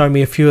began to show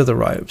me a few of the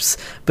ropes.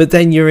 But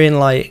then you're in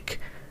like,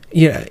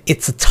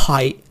 it's a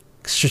tight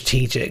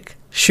strategic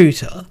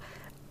shooter,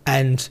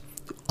 and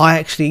I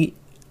actually,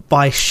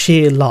 by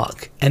sheer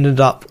luck,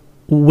 ended up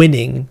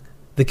winning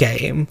the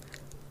game,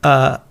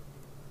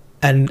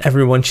 and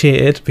everyone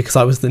cheered because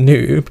I was the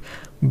noob.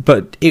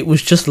 But it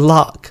was just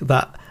luck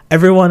that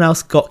everyone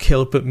else got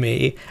killed but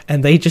me,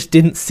 and they just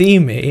didn't see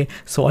me,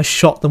 so I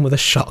shot them with a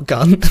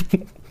shotgun.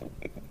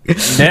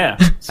 Yeah.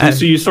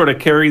 So you sort of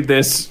carried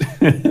this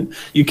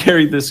you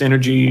carried this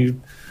energy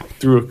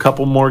through a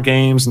couple more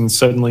games, and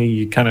suddenly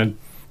you kind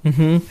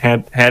of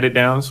had it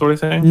down, sort of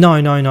thing? No.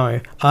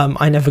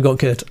 I never got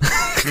good.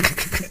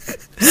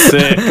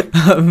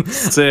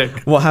 Sick.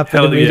 What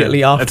happened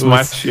immediately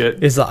afterwards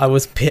is that I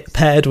was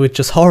paired with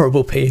just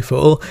horrible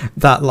people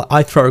that, like,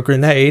 I throw a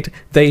grenade,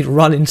 they'd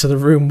run into the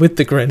room with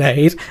the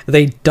grenade,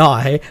 they'd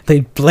die,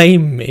 they'd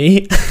blame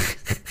me.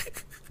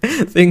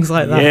 Things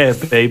like that. Yeah,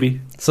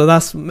 baby. So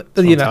that's,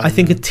 I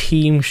think a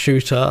team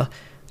shooter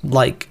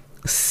like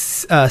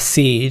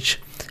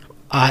Siege,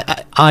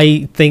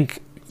 I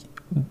think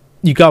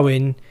you go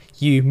in,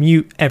 you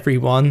mute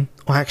everyone,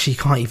 or actually you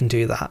can't even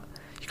do that.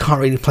 You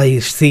can't really play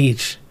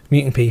Siege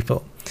muting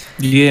people.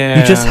 Yeah.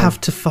 You just have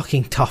to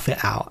fucking tough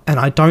it out, and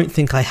I don't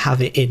think I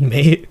have it in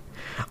me.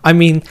 I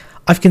mean,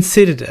 I've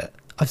considered it.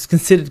 I've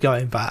considered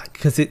going back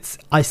because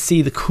I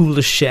see the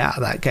coolest shit out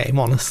of that game,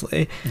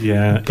 honestly.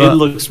 Yeah, it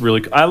looks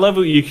really cool. I love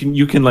it.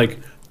 You can like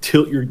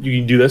tilt you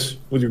can do this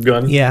with your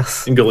gun.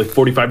 Yes. And go like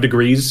 45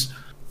 degrees.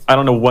 I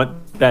don't know what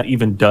that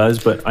even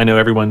does, but I know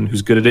everyone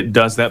who's good at it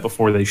does that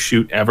before they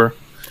shoot ever.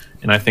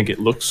 and I think it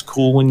looks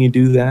cool when you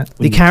do that.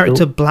 The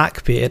character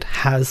Blackbeard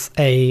has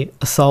a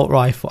assault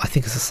rifle. I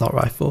think it's an assault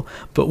rifle,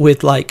 but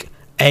with like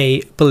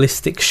a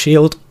ballistic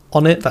shield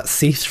on it that's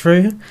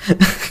see-through,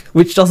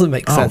 which doesn't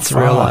make sense in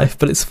real life,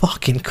 but it's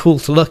fucking cool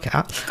to look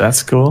at.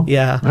 That's cool.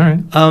 Yeah. All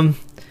right.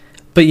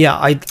 But yeah,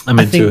 I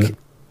think it.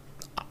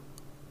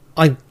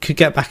 I could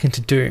get back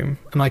into Doom,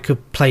 and I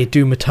could play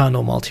Doom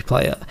Eternal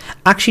multiplayer.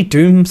 Actually,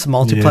 Doom's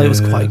multiplayer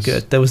was quite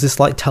good. There was this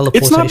like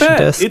teleportation it's not bad.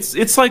 disc.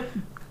 It's like,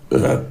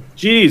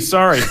 geez,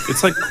 sorry.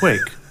 It's like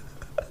Quake.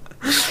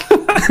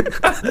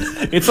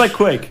 It's like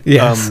Quake.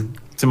 Yes.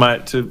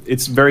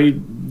 It's very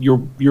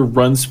your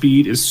run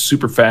speed is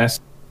super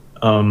fast.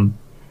 I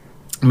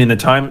mean, the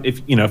time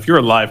if you're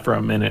alive for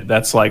a minute,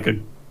 that's like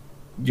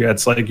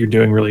it's like you're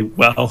doing really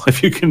well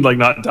if you can like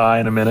not die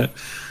in a minute.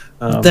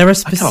 There are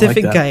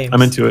specific games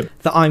I'm into it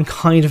that I'm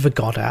kind of a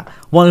god at.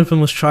 One of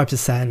them was Tribes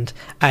Ascend,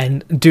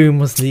 and Doom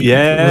was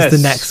the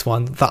next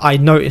one that I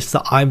noticed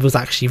that I was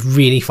actually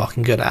really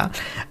fucking good at.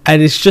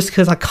 And it's just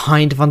because I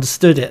kind of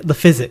understood the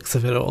physics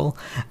of it all.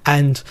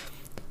 And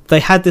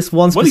they had this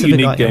one specific What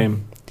a unique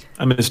game.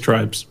 I miss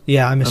Tribes.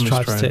 Yeah, I miss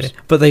Tribes too.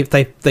 But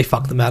they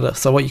fucked the matter,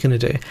 so what are you going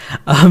to do?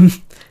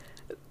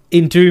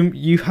 In Doom,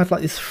 you had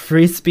like this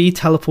frisbee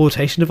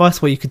teleportation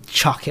device where you could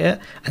chuck it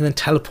and then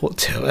teleport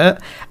to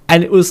it.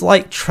 And it was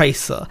like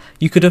Tracer.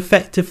 You could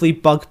effectively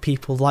bug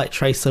people like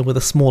Tracer with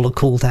a smaller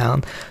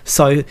cooldown.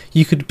 So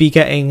you could be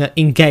getting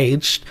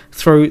engaged,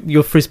 throw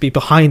your frisbee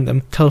behind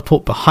them,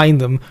 teleport behind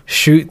them,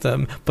 shoot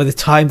them. By the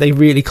time they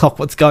really clock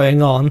what's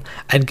going on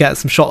and get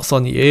some shots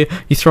on you,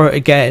 you throw it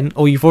again,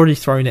 or you've already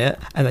thrown it,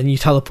 and then you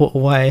teleport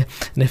away.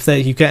 And if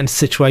you get in a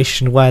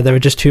situation where there are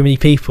just too many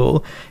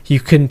people, you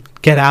can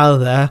get out of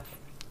there,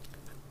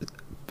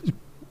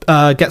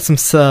 get some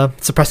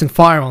suppressing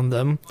fire on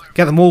them,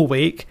 get them all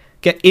weak,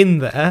 get in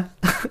there,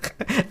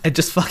 and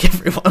just fuck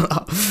everyone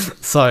up.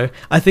 So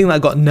I think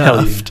that got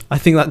nerfed. Yeah. I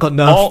think that got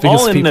nerfed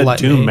because all people in a like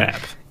Doom me.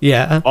 map.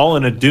 Yeah, all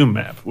in a Doom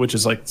map, which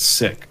is like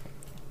sick.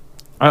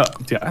 I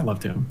love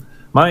Doom.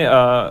 My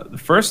the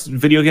first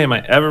video game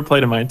I ever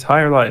played in my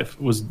entire life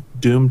was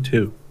Doom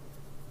 2.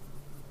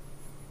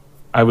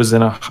 I was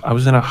in a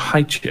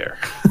high chair.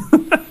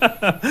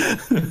 I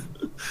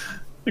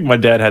think my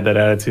dad had that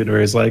attitude where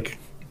he's like,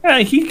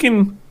 "Hey, he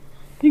can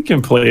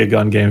play a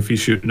gun game if he's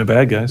shooting the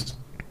bad guys.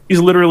 He's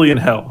literally in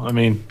hell. I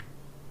mean,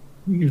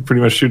 you can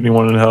pretty much shoot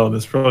anyone in hell, and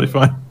it's probably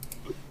fine."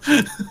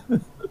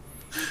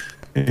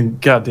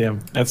 And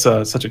goddamn, that's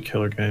such a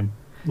killer game,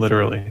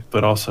 literally,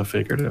 but also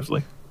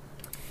figuratively.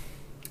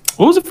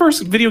 What was the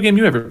first video game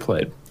you ever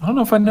played? I don't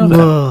know if I know that.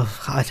 Ugh,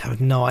 I have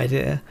no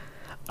idea.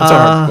 That's a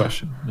hard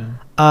question.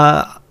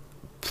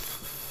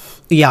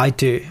 Yeah, I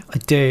do.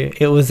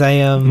 It was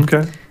a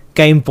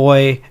Game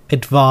Boy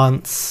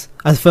Advance.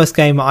 The first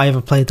game I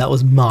ever played that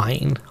was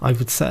mine, I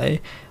would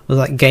say, was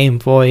like Game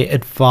Boy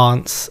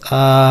Advance.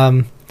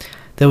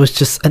 There was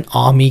just an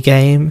army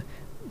game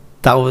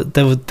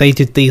they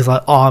did these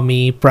like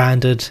army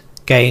branded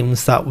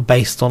games that were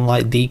based on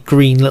like the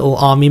green little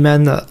army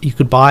men that you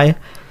could buy.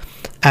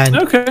 And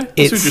that's what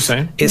you're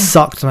saying. It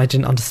sucked, and I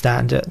didn't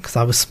understand it because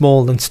I was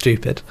small and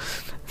stupid.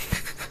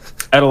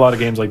 I had a lot of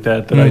games like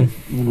that I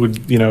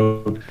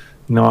would,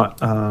 not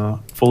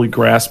fully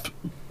grasp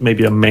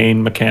maybe a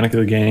main mechanic of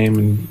the game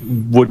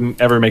and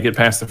wouldn't ever make it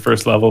past the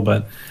first level.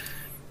 But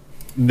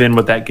then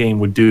what that game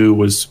would do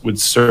would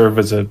serve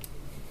as a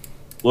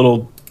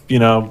little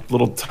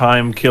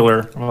time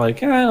killer. I'm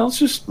like, let's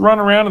just run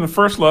around in the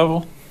first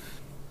level,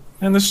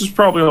 and this is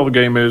probably all the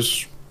game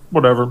is.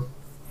 Whatever.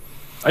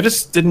 I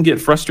just didn't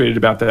get frustrated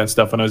about that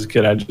stuff when I was a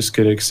kid. I just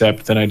could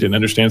accept that I didn't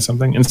understand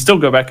something and still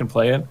go back and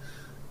play it.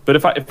 But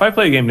if I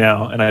play a game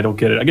now and I don't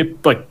get it, I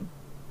get like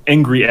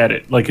angry at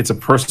it, like it's a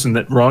person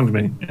that wronged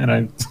me, and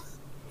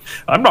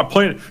I'm not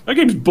playing it. That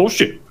game's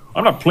bullshit.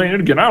 I'm not playing it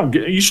again. I don't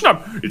get it. It's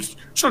not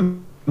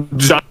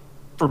designed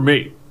for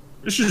me.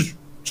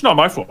 It's not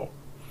my fault.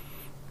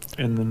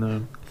 And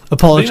then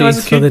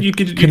apologies for the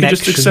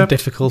connection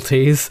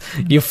difficulties.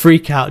 Your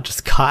freak out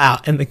just cut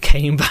out and then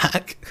came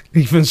back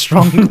even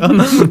stronger.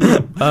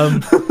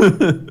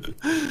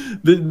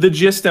 The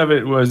gist of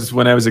it was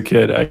when I was a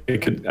kid, I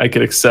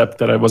could accept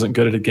that I wasn't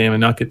good at a game and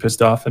not get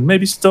pissed off and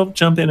maybe still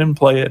jump in and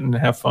play it and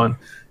have fun.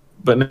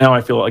 But now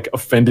I feel like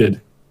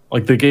offended,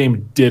 like the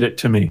game did it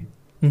to me.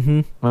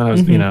 Mm-hmm. When I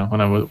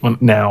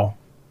was, now.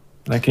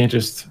 I can't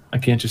just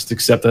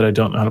accept that I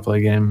don't know how to play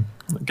a game.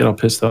 I get all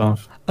pissed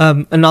off.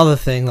 Another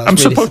thing that's I'm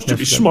really supposed to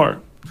be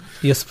smart.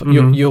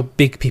 You're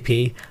big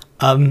PP.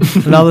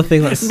 Another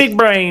thing that's big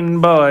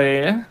brain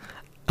boy.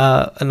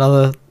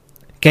 Another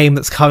game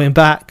that's coming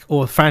back,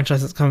 or a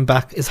franchise that's coming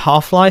back, is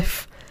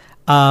Half-Life.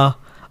 I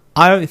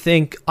don't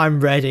think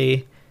I'm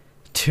ready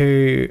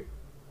to.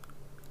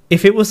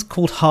 If it was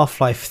called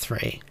Half-Life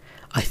 3,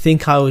 I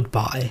think I would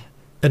buy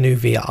a new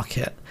VR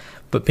kit.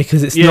 But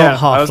because it's not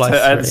Half-Life 3,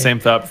 I had the same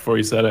thought before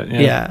you said it.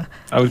 Yeah.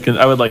 I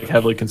would like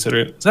heavily consider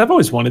it. So I've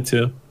always wanted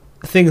to.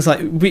 Things like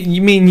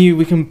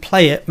we can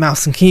play it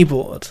mouse and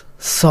keyboard.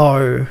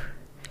 So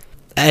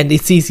And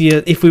it's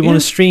easier if we want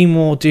to stream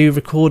or do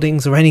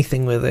recordings or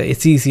anything with it.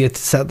 It's easier to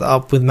set that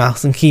up with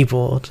mouse and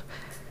keyboard.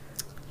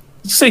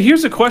 Say,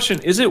 here's a question: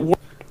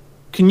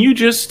 can you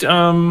just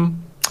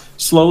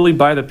slowly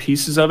buy the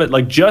pieces of it,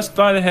 like just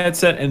buy the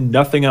headset and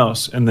nothing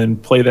else, and then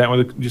play that with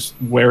it, just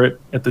wear it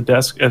at the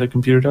desk at a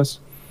computer desk?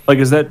 Like,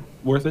 is that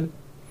worth it?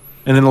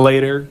 And then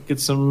later get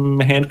some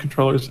hand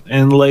controllers,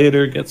 and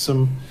later get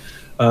some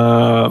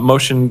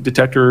motion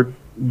detector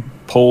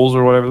poles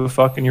or whatever the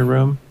fuck in your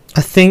room.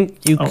 I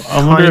think you.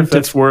 I wonder if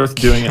that's worth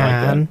doing it like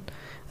that. I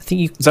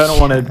think you. Because I don't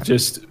want to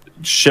just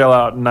shell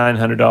out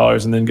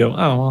 $900 and then go,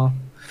 oh well,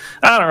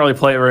 I don't really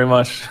play it very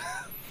much.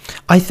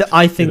 I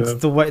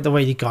think the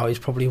way to go is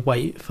probably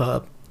wait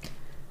for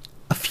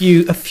a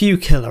few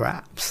killer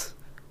apps,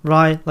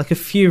 right? Like a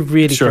few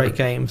really great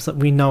games that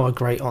we know are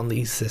great on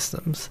these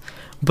systems.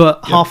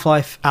 But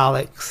Half-Life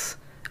Alyx,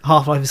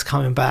 Half-Life is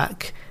coming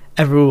back.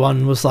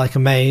 Everyone was like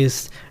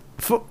amazed.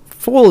 For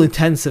all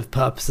intensive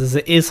purposes,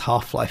 it is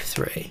Half-Life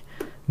 3,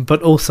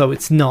 but also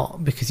it's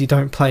not, because you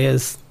don't play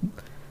as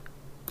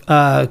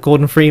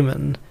Gordon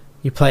Freeman.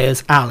 You play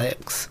as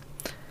Alyx.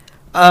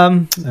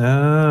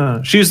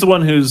 She's the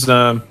one who's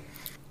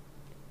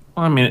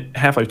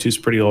Half-Life 2 is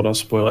pretty old, I'll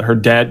spoil it. Her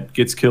dad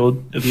gets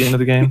killed at the end of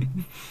the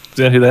game. Is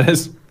that who that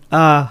is?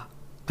 I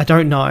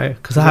don't know,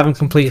 because I haven't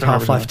completed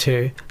Half-Life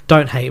 2.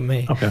 Don't hate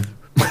me. Okay.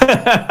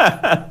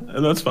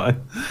 That's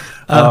fine.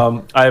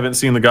 I haven't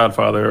seen The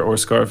Godfather or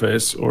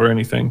Scarface or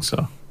anything,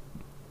 so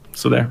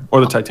there.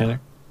 Or the Titanic.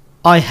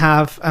 I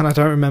have, and I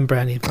don't remember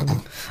any of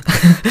them.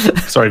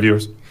 Sorry,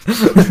 viewers.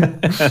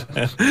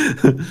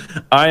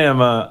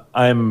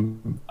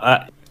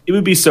 It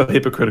would be so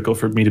hypocritical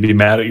for me to be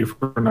mad at you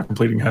for not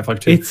completing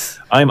Half-Life 2.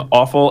 I'm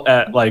awful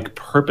at like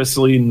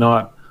purposely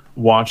not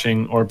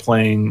watching or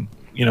playing,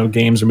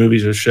 games or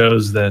movies or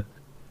shows that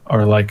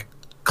are like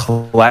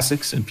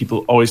classics, and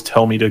people always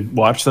tell me to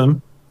watch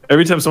them.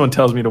 Every time someone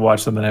tells me to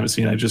watch something I haven't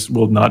seen, I just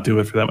will not do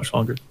it for that much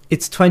longer.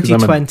 It's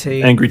 2020.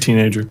 I'm an angry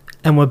teenager.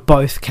 And we're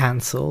both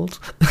cancelled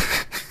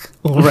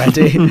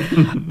already.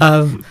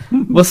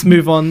 Let's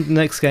move on to the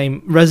next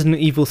game. Resident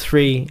Evil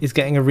 3 is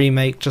getting a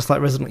remake, just like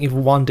Resident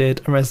Evil 1 did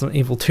and Resident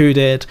Evil 2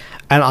 did.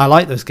 And I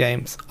like those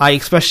games. I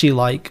especially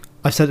like,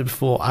 I've said it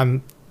before,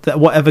 that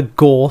whatever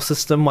gore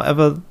system,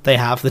 whatever they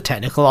have, the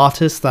technical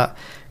artist that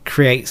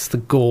creates the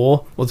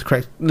gore, or the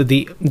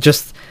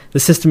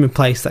system in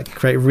place that can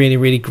create really,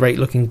 really great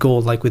looking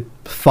gore, like with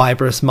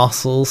fibrous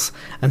muscles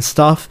and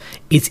stuff,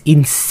 is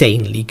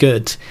insanely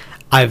good.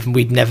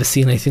 We'd never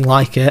seen anything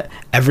like it.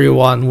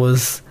 Everyone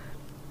was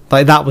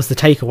like, that was the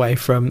takeaway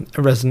from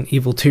a Resident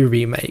Evil 2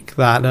 remake,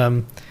 that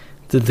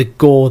the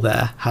gore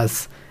there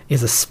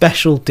is a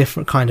special,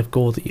 different kind of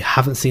gore that you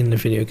haven't seen in a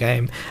video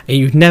game, and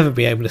you'd never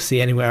be able to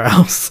see anywhere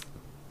else.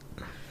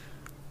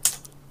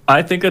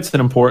 I think that's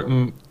an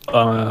important,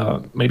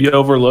 maybe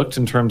overlooked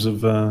in terms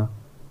of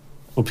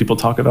what people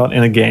talk about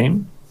in a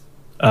game.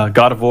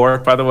 God of War,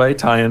 by the way,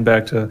 tie in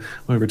back to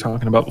what we were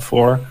talking about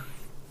before,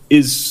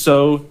 is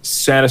so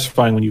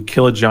satisfying when you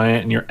kill a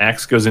giant and your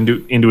axe goes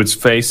into its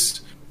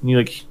face, and you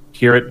like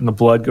hear it and the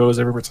blood goes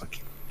everywhere. It's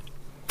like,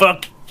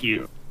 fuck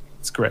you.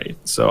 It's great.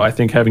 So I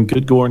think having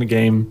good gore in a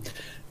game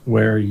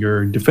where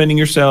you're defending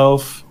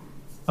yourself,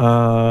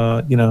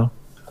 or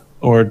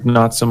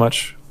not so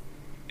much,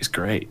 is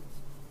great.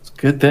 It's a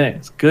good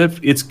thing.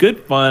 It's good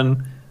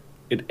fun.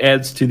 It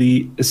adds to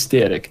the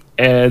aesthetic,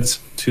 adds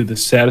to the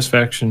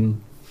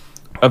satisfaction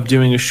of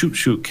doing a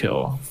shoot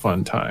kill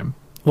fun time.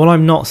 What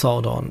I'm not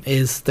sold on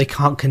is they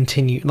can't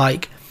continue,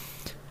 like,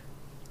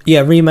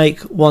 remake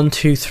 1,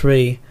 2,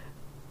 3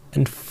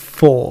 and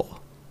 4.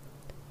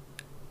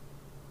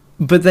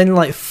 But then,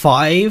 like,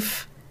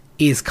 5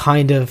 is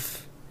kind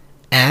of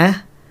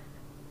and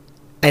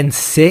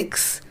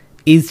 6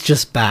 is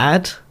just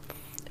bad,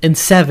 and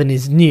 7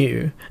 is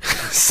new.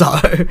 So,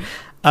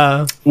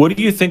 what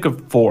do you think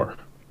of 4?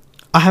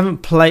 I haven't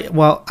played.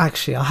 Well,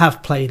 actually, I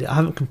have played it. I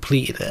haven't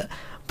completed it,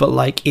 but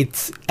like,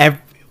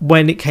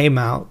 when it came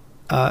out,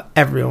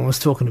 everyone was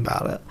talking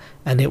about it,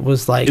 and it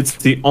was like, it's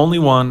the only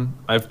one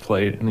I've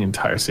played in the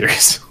entire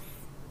series,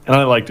 and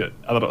I liked it.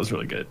 I thought it was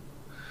really good.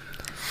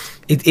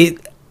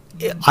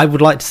 I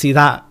would like to see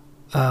that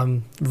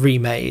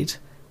remade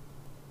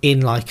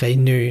in like a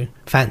new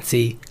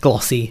fancy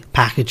glossy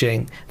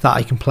packaging that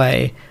I can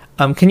play.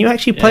 Can you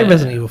actually play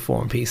Resident Evil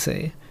 4 on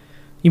PC?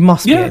 You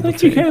must be able to. I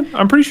think you can.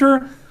 I'm pretty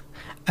sure.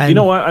 And you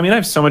know what? I mean, I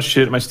have so much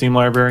shit in my Steam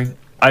library.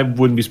 I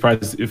wouldn't be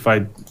surprised if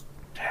I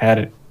had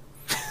it.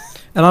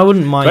 And I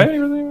wouldn't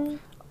mind.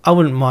 I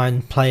wouldn't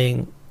mind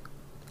playing.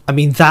 I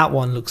mean, that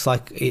one looks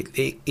like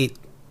it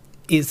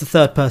is a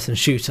third-person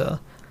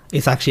shooter.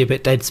 It's actually a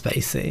bit Dead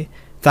Spacey.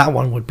 That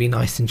one would be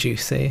nice and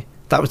juicy.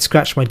 That would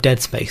scratch my Dead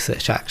Space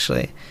itch,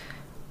 actually.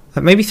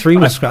 Maybe 3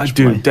 would scratch.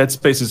 Dude, Dead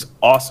Space is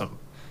awesome.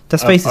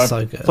 Dead Space is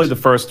so good. I played the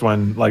first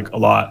one like a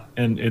lot,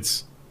 and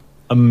it's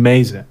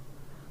amazing.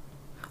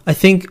 I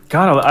think.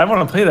 God, I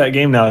want to play that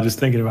game now. Just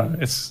thinking about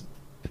it, it's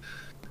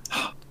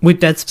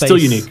with Dead Space. Still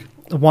unique.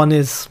 1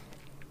 is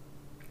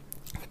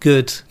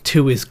good,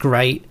 2 is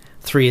great,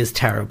 3 is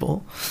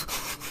terrible.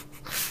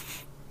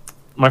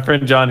 my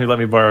friend John, who let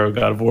me borrow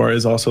God of War,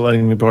 is also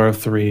letting me borrow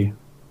 3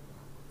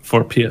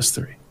 for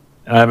PS3.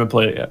 And I haven't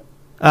played it yet.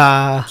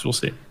 So we'll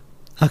see.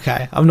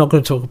 Okay, I'm not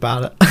going to talk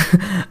about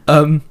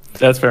it.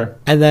 That's fair.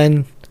 And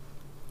then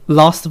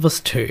Last of Us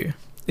 2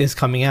 is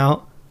coming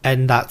out,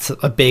 and that's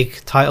a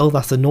big title.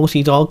 That's a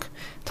Naughty Dog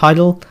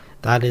title.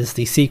 That is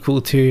the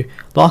sequel to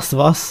Last of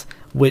Us,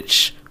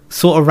 which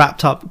sort of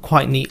wrapped up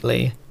quite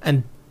neatly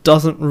and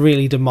doesn't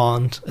really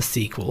demand a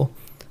sequel.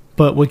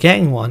 But we're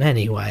getting one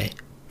anyway.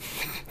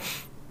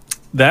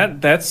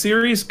 That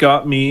series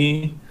got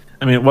me...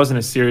 I mean, it wasn't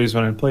a series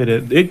when I played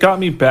it. It got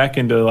me back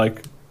into,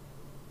 like,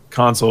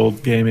 console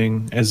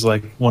gaming as,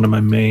 like, one of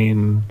my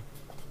main...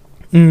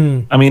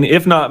 I mean,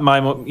 if not my...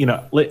 You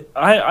know,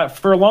 I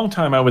for a long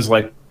time, I was,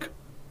 like,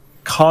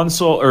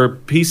 console or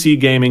PC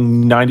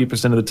gaming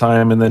 90% of the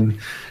time, and then,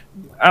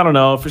 I don't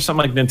know, for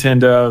something like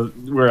Nintendo,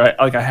 where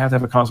I have to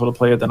have a console to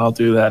play it, then I'll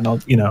do that, and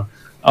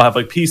I'll have,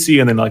 like, PC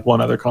and then, like,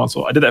 one other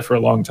console. I did that for a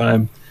long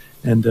time.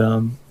 And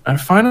I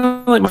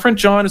finally, like, my friend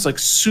John is, like,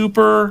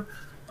 super...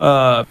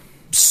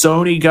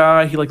 Sony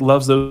guy. He like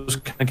loves those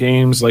kind of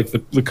games, like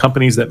the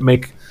companies that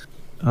make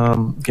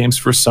games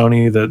for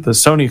Sony, the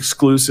Sony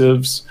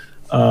exclusives.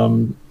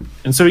 And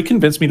so he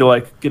convinced me to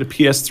like get a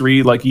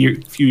PS3 like a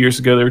few years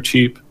ago. They were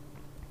cheap.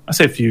 I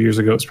say a few years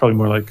ago. It's probably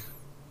more like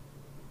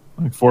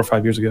 4 or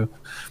 5 years ago.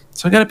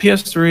 So I got a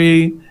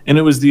PS3, and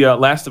it was the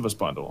Last of Us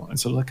bundle. And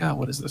so I was like,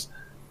 what is this?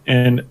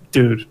 And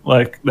dude,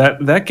 like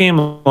that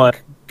game,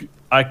 like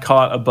I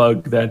caught a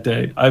bug that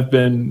day. I've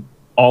been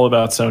all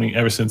about Sony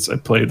ever since I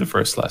played the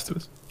first Last of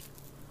Us.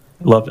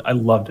 I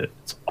loved it.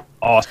 It's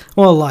awesome.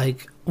 Well,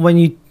 like when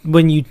you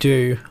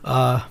do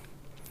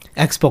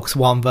Xbox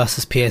One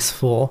versus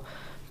PS4,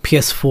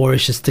 PS4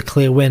 is just the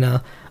clear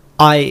winner.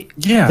 The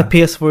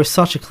PS4 is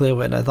such a clear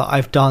winner that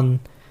I've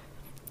done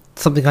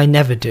something I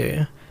never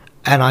do,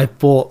 and I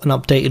bought an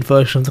updated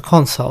version of the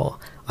console.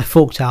 I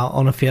forked out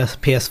on a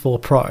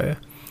PS4 Pro.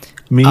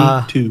 Me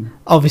too.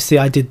 Obviously,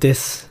 I did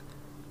this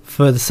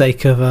for the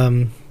sake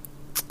of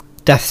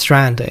Death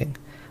Stranding,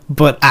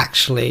 but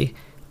actually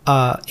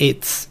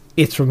it's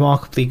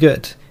remarkably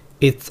good.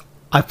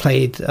 I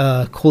played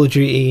Call of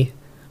Duty,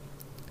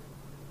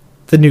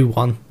 the new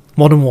one,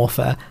 Modern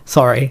Warfare.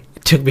 Sorry,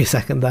 it took me a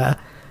second there.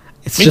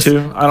 Me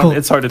too.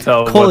 It's hard to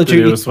tell Call what of the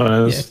Duty, newest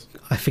one is. Yeah,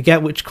 I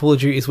forget which Call of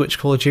Duty is which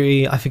Call of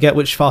Duty. I forget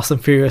which Fast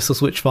and Furious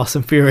was which Fast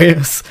and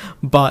Furious.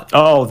 But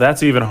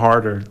that's even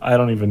harder. I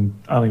don't even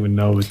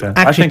know what that.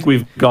 Actually, I think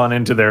we've gone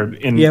into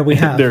we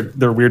have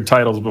their weird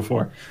titles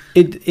before.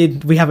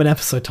 We have an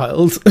episode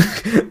titled.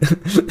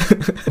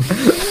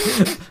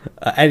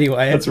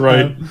 Anyway, that's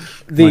right.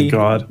 My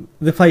God,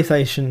 the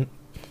PlayStation.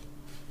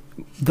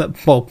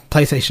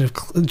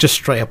 PlayStation have just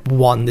straight up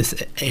won this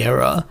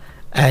era,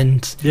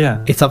 and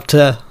it's up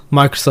to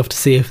Microsoft to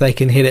see if they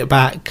can hit it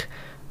back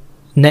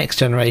next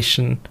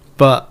generation.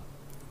 But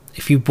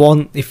if you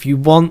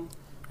want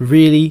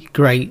really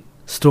great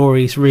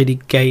stories, really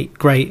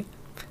great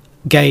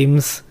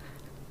games,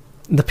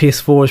 the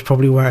PS4 is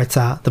probably where it's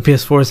at. The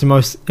PS4 is the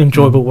most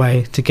enjoyable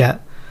way to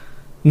get,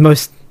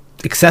 most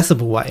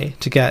accessible way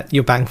to get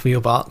your bang for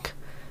your buck.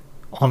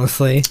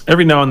 Honestly,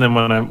 every now and then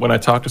when I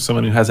talk to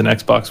someone who has an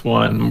Xbox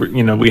One,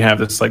 you know, we have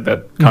this like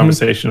that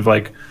conversation of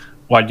like,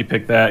 why'd you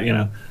pick that? You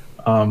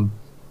know,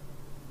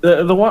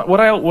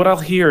 what I'll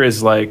hear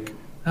is like,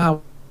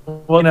 oh,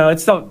 well, no,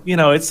 it's not, you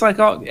know, it's like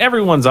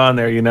everyone's on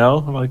there, you know.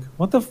 I'm like,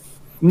 what the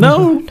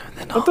no,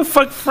 what the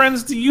fuck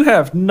friends do you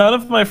have? None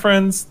of my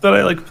friends that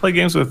I like play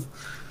games with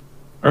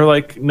or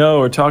like know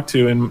or talk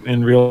to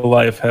in real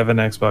life have an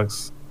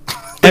Xbox.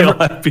 They all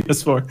have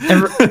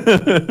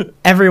PS4.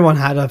 Everyone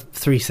had a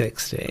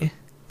 360.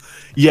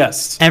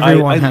 Yes,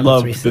 everyone had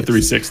a 360. The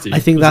 360. I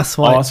think that's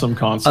why awesome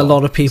console. A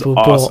lot of people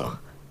bought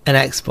an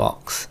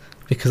Xbox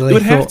because they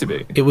thought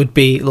it would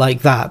be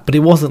like that, but it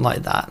wasn't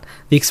like that.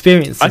 The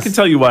experience. I can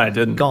tell you why I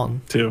didn't.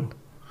 Gone too.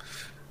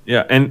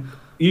 Yeah, and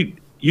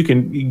you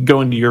can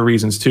go into your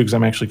reasons too, because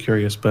I'm actually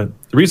curious. But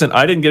the reason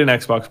I didn't get an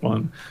Xbox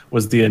One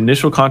was the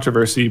initial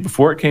controversy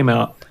before it came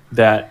out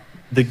that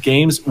the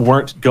games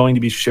weren't going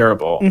to be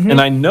shareable.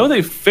 And I know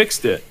they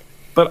fixed it,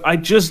 but I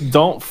just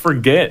don't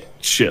forget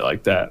shit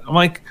like that. I'm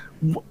like,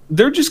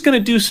 they're just going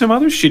to do some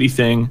other shitty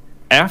thing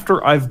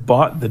after I've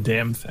bought the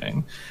damn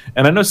thing.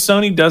 And I know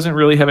Sony doesn't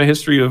really have a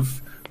history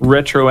of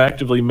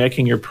retroactively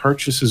making your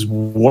purchases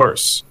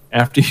worse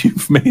after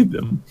you've made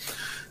them.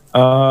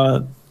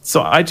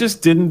 So I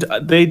just didn't,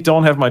 they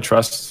don't have my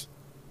trust.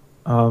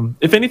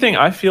 If anything,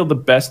 I feel the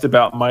best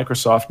about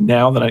Microsoft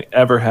now than I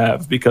ever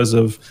have because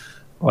of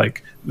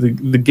like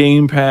the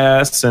Game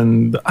Pass,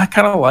 and I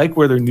kind of like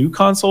where their new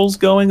console's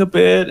going a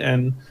bit,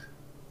 and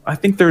I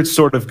think they're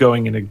sort of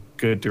going in a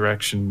good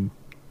direction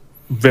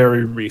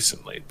very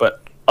recently.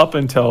 But up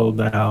until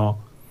now,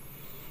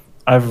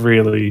 I've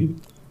really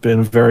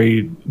been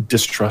very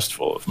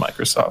distrustful of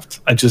Microsoft.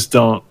 I just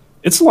don't.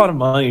 It's a lot of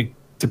money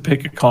to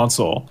pick a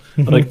console.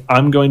 But like,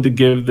 I'm going to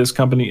give this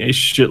company a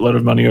shitload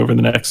of money over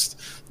the next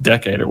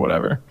decade or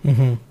whatever.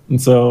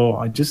 And so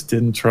I just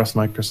didn't trust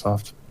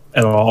Microsoft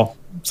at all.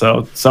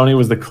 So Sony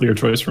was the clear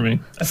choice for me.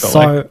 I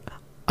felt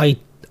like.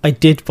 I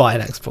did buy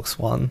an Xbox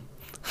One,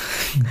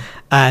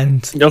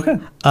 and Okay.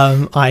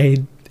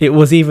 It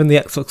was even the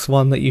Xbox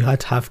One that you had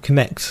to have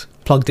Kinect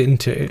plugged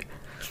into.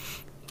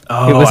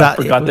 Oh, I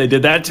forgot they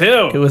did that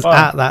too. It was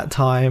at that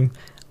time,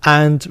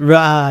 and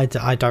I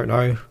don't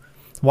know.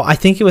 Well, I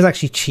think it was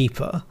actually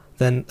cheaper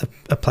than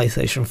a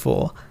PlayStation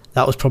 4.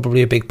 That was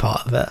probably a big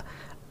part of it.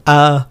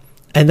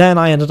 And then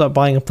I ended up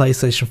buying a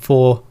PlayStation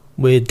 4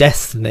 with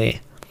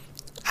Destiny,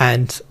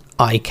 and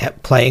I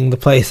kept playing the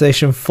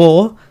PlayStation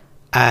 4,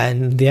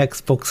 and the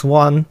Xbox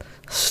One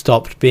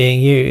stopped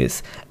being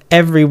used.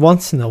 Every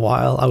once in a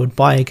while, I would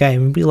buy a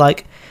game and be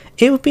like,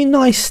 it would be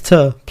nice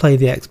to play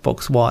the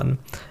Xbox One,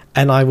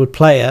 and I would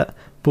play it,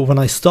 but when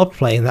I stopped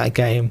playing that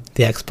game,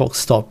 the Xbox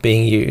stopped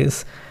being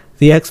used.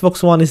 The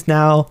Xbox One is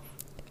now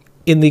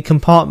in the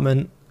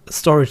compartment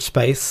storage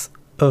space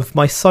of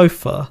my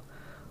sofa,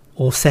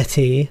 or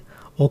settee,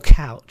 or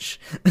couch,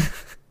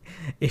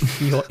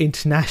 if you're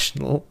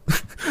international,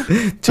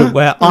 to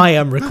where I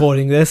am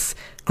recording this,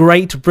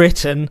 Great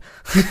Britain.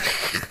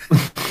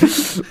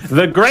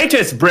 The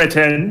greatest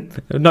Britain.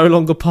 No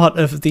longer part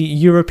of the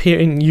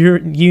European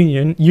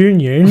Union.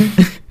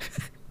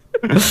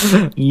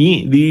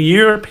 The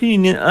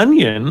European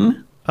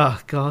Onion.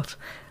 Oh God.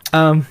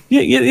 In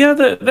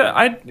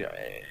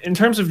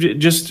terms of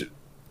just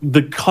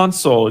the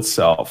console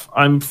itself,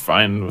 I'm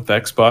fine with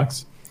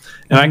Xbox,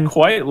 and I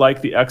quite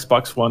like the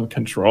Xbox One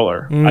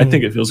controller. I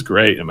think it feels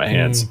great in my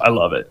hands. I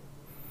love it.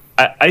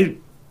 I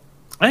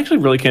actually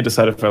really can't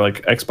decide if I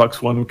like Xbox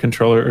One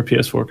controller or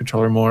PS4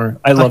 controller more.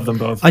 I love them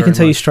both. I can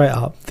tell you straight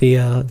up, the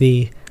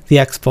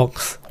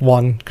Xbox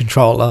One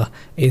controller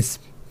is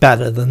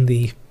better than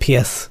the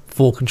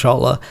PS4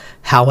 controller.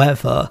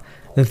 However,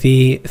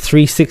 the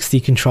 360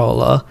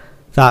 controller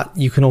that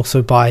you can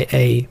also buy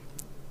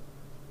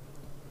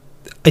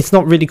it's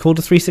not really called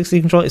a 360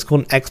 controller, it's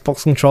called an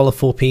Xbox controller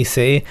for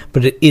PC,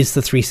 but it is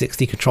the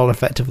 360 controller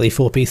effectively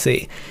for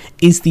PC,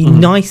 is the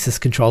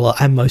nicest controller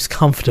and most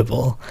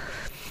comfortable.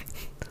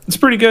 It's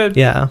pretty good.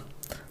 Yeah.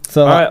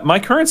 So my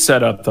current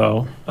setup,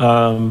 though,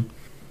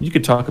 you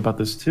could talk about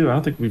this too. I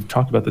don't think we've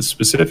talked about this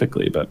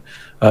specifically, but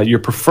your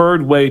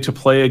preferred way to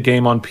play a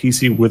game on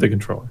PC with a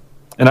controller.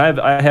 And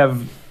I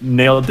have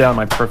nailed down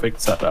my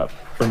perfect setup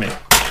for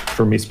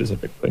me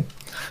specifically.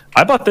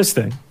 I bought this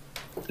thing.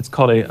 It's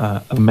called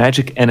a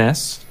Magic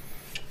NS.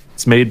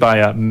 It's made by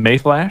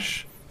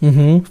Mayflash.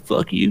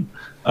 Fuck you.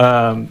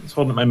 It's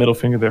holding up my middle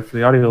finger there for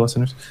the audio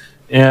listeners.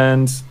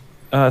 And it's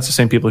the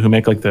same people who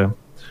make like the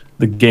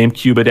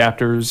GameCube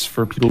adapters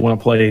for people who want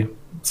to play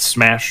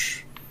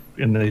Smash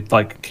and they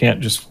like can't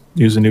just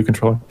use a new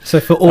controller. So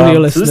for all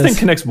your listeners, so this thing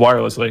connects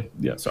wirelessly.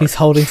 Yeah, sorry. He's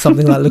holding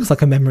something that looks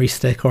like a memory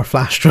stick or a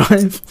flash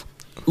drive.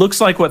 Looks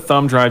like what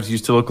thumb drives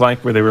used to look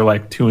like, where they were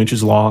like 2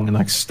 inches long and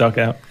like stuck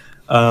out.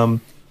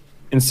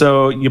 And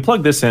so you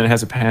plug this in, it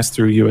has a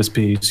pass-through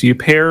USB. So you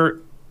pair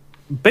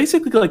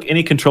basically like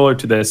any controller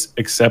to this,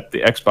 except the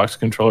Xbox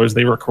controllers.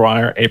 They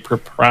require a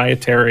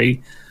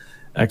proprietary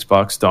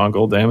Xbox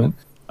dongle, damn it.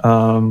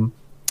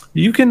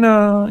 You can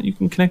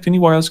connect any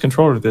wireless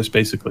controller to this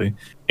basically,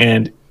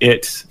 and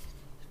it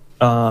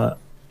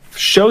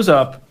shows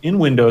up in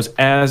Windows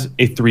as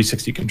a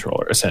 360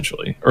 controller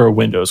essentially, or a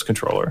Windows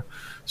controller.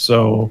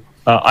 So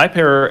I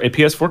pair a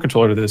PS4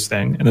 controller to this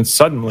thing, and then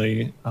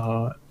suddenly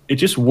it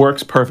just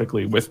works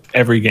perfectly with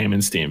every game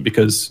in Steam,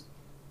 because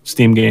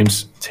Steam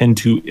games tend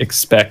to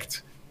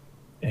expect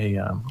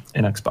an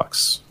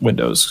Xbox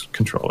Windows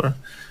controller.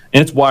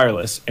 And it's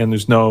wireless, and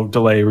there's no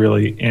delay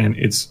really, and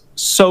it's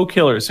so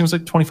killer. It seems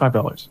like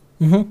 $25.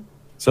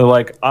 So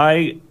like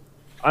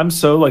I'm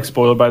so like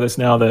spoiled by this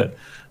now that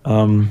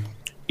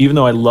even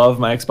though I love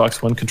my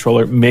Xbox One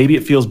controller, maybe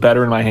it feels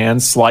better in my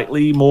hands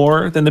slightly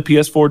more than the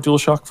PS4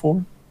 DualShock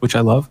 4, which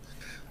I love.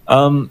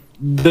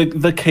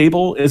 The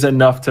cable is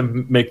enough to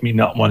make me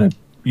not want to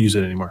use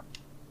it anymore.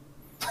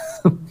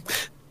 So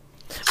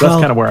that's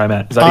kind of where I'm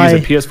at. I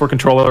use a PS4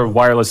 controller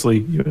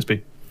wirelessly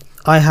USB.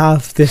 I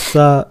have this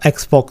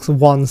Xbox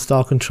One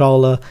style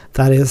controller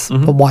that is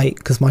white,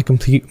 because my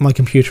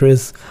computer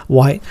is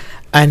white,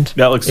 and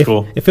that looks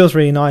cool. It feels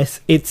really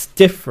nice. It's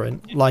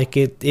different. Like,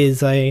 it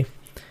is a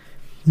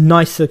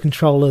nicer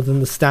controller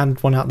than the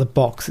standard one out the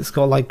box. It's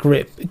got like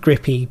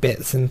grippy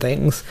bits and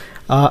things.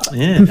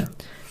 Yeah.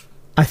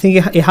 I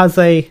think it has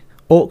a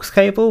aux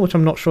cable, which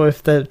I'm not sure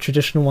if the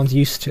traditional ones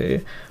used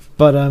to,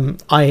 but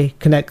I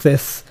connect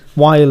this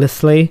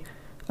wirelessly.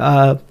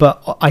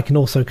 But I can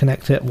also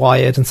connect it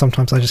wired, and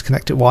sometimes I just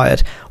connect it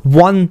wired.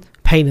 One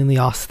pain in the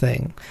ass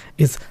thing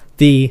is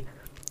the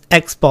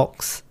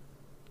Xbox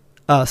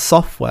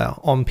software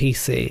on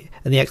PC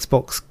and the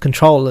Xbox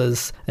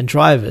controllers and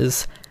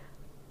drivers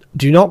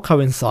do not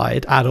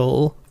coincide at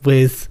all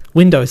with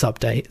Windows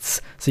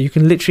updates. So you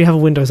can literally have a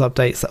Windows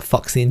update that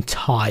fucks the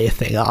entire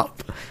thing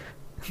up.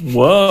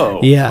 Whoa.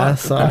 Yeah,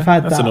 so okay. I've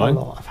had that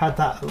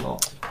a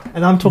lot.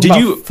 And I'm talking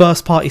about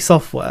first-party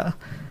software.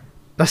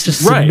 That's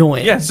just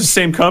annoying. Yeah, it's the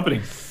same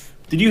company.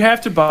 Did you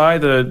have to buy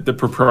the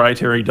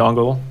proprietary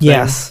dongle?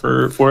 Yes.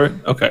 For it?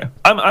 Okay.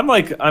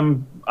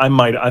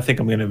 I think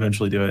I'm going to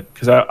eventually do it,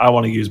 because I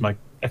want to use my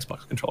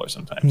Xbox controller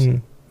sometimes.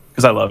 Because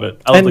because I love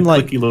it. I love the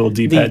clicky little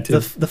D-pad too.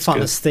 The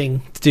funnest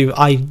thing to do,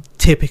 I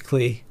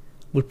typically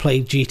would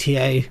play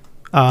GTA,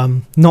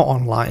 not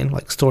online,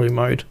 like story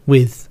mode,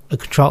 with a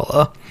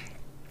controller.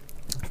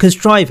 Because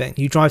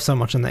you drive so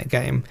much in that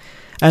game.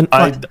 And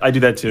I do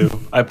that too.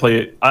 I play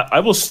it. I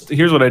will.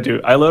 Here's what I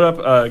do. I load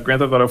up Grand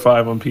Theft Auto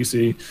 5 on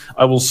PC.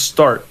 I will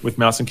start with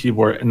mouse and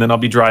keyboard, and then I'll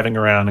be driving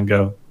around and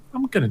go,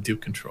 I'm gonna do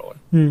controller,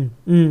 and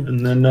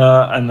then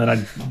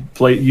I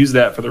use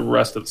that for the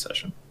rest of the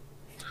session.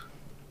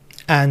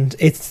 And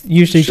it's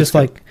usually just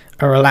like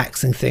a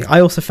relaxing thing. I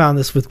also found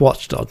this with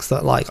Watch Dogs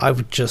that like I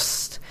would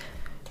just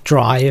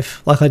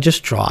drive. Like I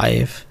just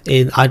drive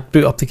in. I'd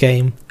boot up the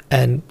game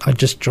and I'd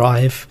just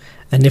drive.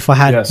 And if I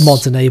had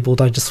mods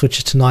enabled, I'd just switch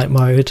it to night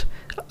mode,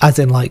 as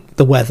in like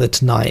the weather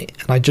tonight.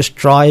 And I just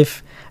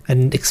drive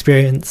and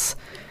experience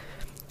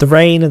the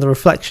rain and the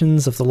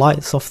reflections of the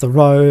lights off the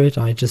road.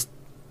 I just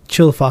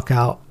chill the fuck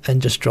out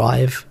and just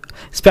drive.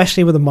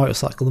 Especially with a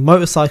motorcycle. The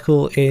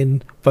motorcycle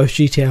in both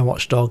GTA and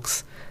Watch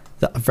Dogs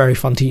that are very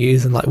fun to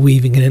use and like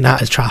weaving in and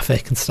out of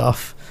traffic and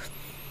stuff.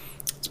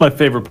 It's my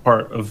favorite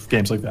part of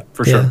games like that,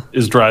 for sure,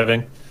 is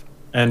driving.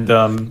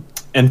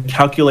 And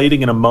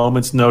calculating in a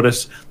moment's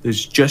notice,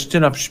 there's just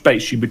enough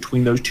space in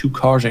between those two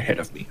cars ahead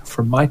of me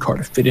for my car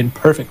to fit in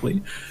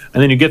perfectly.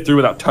 And then you get through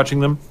without touching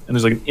them, and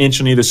there's like an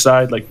inch on either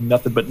side, like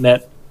nothing but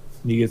net.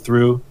 And you get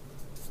through,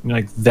 and you're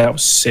like, that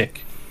was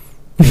sick.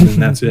 And then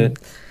that's it.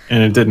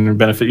 And it didn't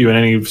benefit you in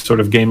any sort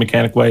of game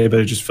mechanic way, but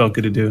it just felt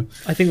good to do.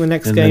 I think the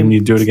next and game then you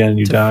do it again and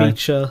you die.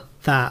 Feature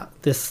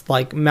this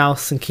like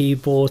mouse and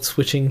keyboard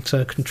switching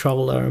to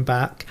controller and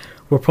back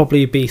will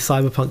probably be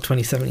Cyberpunk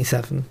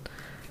 2077.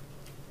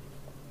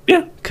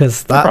 Yeah,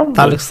 because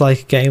that looks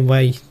like a game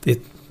where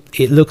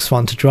it looks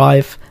fun to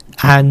drive,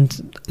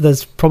 and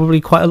there's probably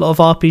quite a lot of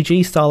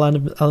RPG style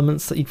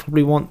elements that you'd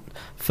probably want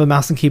for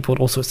mouse and keyboard.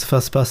 Also, it's a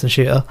first person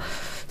shooter,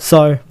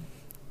 so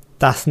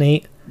that's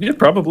neat. Yeah,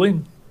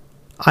 probably.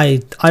 I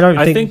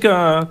think.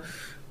 Oh,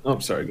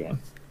 sorry. Go on.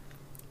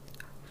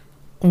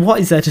 What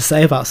is there to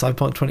say about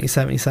Cyberpunk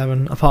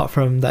 2077 apart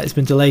from that it's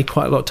been delayed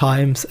quite a lot of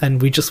times,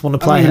 and we just want to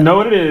play it? I don't even know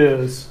what it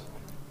is.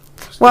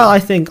 Well, I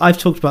think I've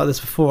talked about this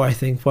before,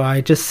 where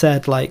I just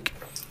said, like,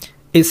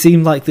 it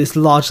seemed like this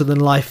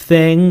larger-than-life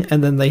thing,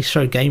 and then they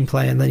showed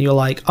gameplay, and then you're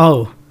like,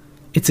 oh,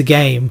 it's a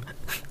game.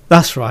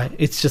 That's right,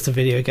 it's just a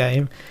video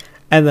game.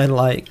 And then,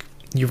 like,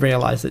 you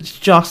realise it's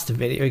just a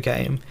video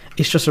game.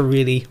 It's just a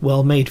really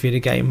well-made video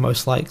game,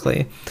 most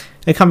likely.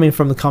 And coming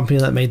from the company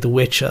that made The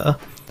Witcher,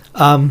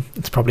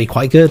 it's probably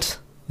quite good,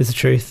 is the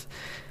truth.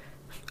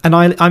 And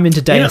I'm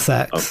into Deus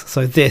Ex,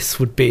 so this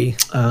would be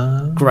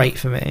great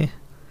for me.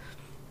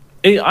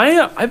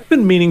 I've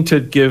been meaning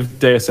to give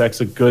Deus Ex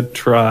a good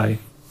try.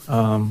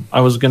 I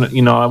was gonna,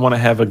 I want to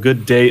have a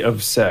good day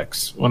of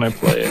sex when I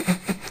play it.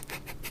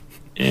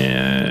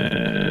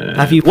 And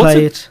have you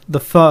played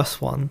the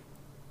first one?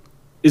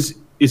 Is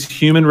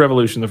Human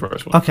Revolution the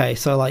first one? Okay,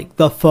 so like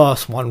the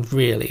first one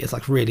really is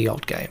like really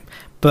old game,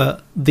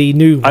 but the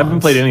new ones, I haven't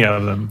played any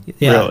of them.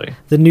 Yeah, really.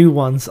 The new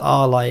ones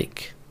are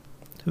like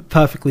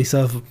perfectly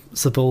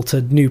serviceable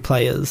to new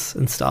players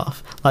and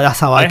stuff. Like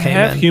that's how I came in.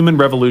 I have Human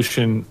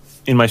Revolution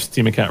in my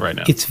Steam account right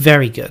now. It's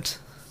very good.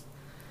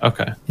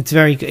 Okay. It's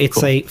very good.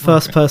 It's a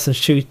first-person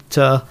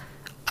shooter.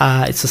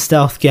 It's a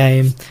stealth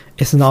game.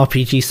 It's an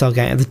RPG style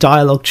game. The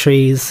dialogue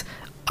trees,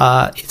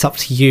 it's up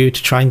to you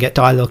to try and get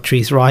dialogue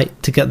trees right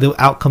to get the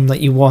outcome that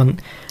you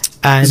want.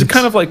 And is it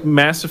kind of like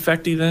Mass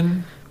Effect-y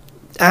then?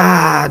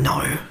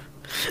 No.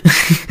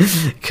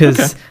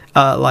 Because,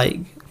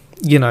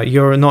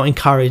 you're not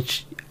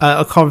encouraged.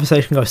 A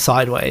conversation goes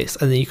sideways,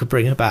 and then you could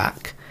bring it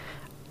back.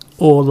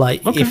 Or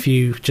if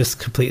you just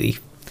completely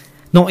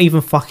not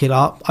even fuck it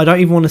up. I don't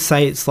even want to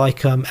say it's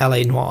like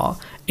LA Noire.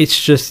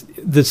 It's just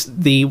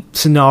the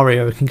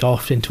scenario can go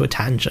off into a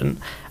tangent.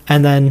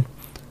 And then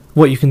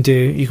what you can do,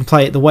 you can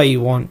play it the way you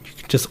want. You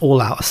can just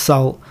all out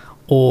assault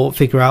or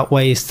figure out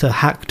ways to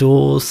hack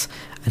doors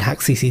and hack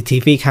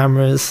CCTV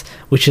cameras,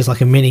 which is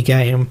like a mini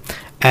game.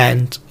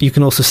 And you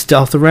can also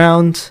stealth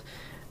around,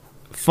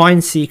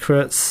 find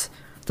secrets.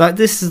 Like,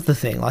 this is the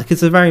thing, like,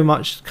 it's a very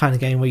much kind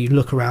of game where you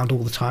look around all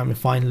the time and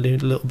find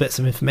little bits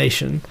of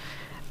information.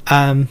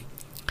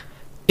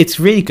 It's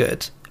really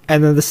good.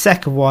 And then the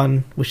second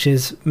one, which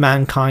is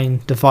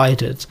Mankind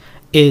Divided,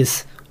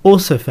 is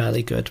also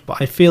fairly good,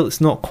 but I feel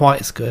it's not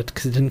quite as good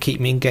because it didn't keep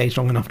me engaged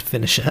long enough to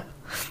finish it.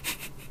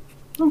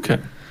 Okay.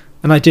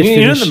 And I did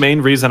finish... the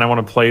main reason I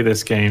want to play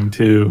this game,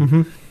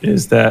 too,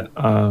 is that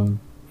one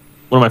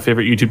of my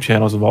favorite YouTube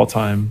channels of all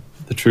time,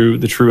 the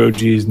true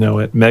OGs know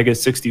it,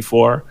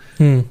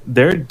 Mega64,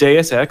 their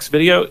Deus Ex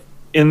video,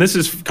 and this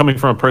is coming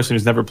from a person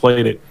who's never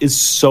played it, is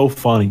so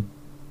funny.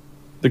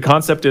 The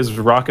concept is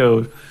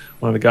Rocco,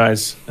 one of the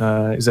guys,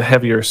 is a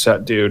heavier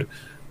set dude,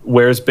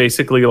 wears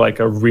basically like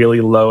a really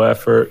low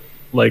effort,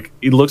 like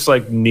he looks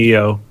like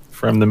Neo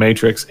from The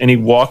Matrix, and he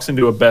walks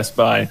into a Best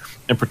Buy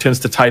and pretends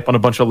to type on a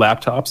bunch of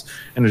laptops,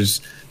 and there's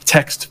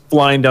text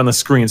flying down the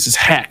screen. It says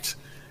hacked,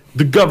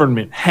 the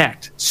government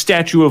hacked,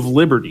 Statue of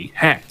Liberty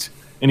hacked,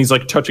 and he's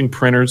like touching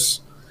printers,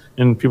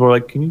 And people are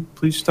like, can you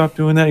please stop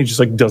doing that? He just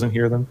like doesn't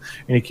hear them,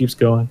 and he keeps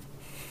going.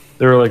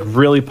 There were like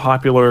really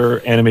popular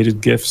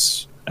animated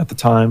GIFs at the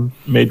time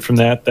made from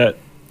that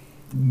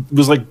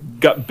was like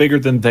got bigger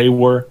than they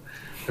were.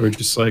 They were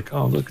just like,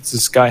 oh, look, it's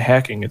this guy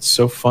hacking. It's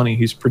so funny.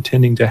 He's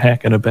pretending to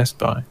hack in a Best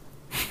Buy.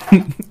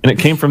 And it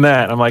came from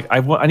that. I'm like,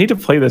 I need to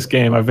play this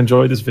game. I've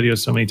enjoyed this video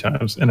so many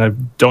times, and I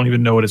don't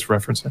even know what it's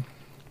referencing.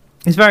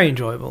 It's very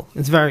enjoyable.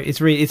 It's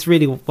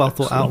really well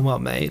thought out and well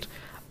made.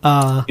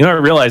 I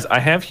realized I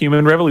have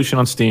Human Revolution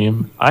on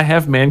Steam. I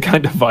have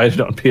Mankind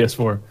Divided on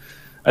PS4.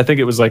 I think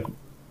it was like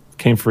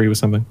came free with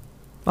something.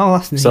 Oh,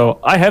 that's neat. So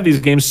I have these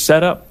games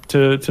set up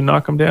to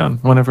knock them down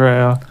whenever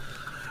I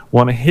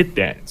want to hit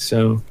that.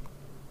 So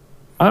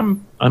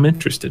I'm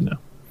interested now.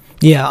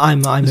 Yeah,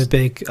 I'm a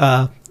big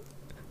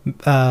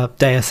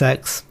Deus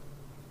Ex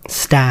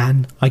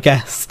stan, I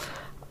guess.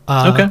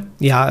 Okay.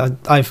 Yeah,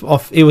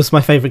 it was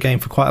my favorite game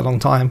for quite a long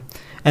time,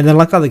 and then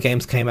like other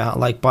games came out,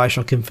 like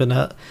BioShock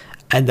Infinite,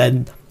 and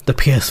then the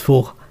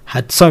PS4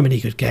 had so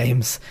many good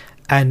games,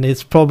 and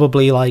it's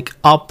probably like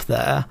up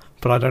there,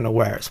 but I don't know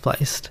where it's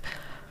placed.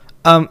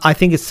 I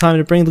think it's time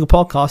to bring the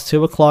podcast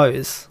to a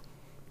close.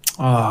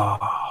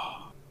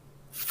 Oh,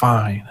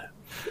 fine.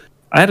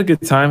 I had a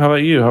good time. How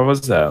about you? How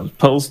was that?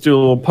 Let's do a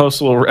little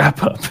postal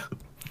wrap up.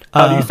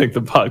 How do you think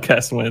the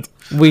podcast went?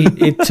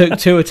 It took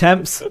 2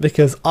 attempts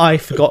because I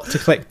forgot to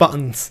click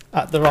buttons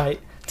at the right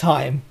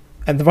time,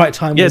 and the right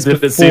time was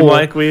did it seem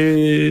like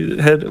we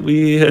had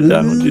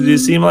done? Did it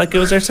seem like it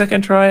was our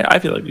second try? I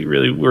feel like we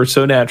really were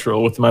so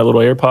natural with my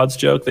little AirPods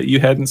joke that you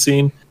hadn't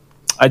seen.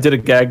 I did a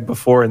gag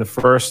before in the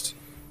first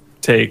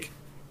take,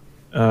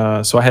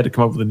 so I had to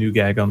come up with a new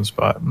gag on the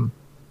spot, and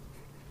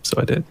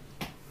so I did.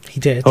 He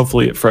did.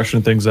 Hopefully it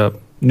freshened things up.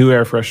 New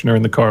air freshener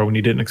in the car when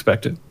you didn't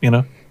expect it,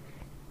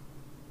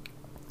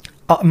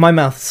 My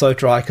mouth's so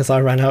dry because I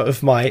ran out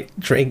of my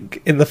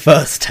drink in the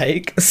first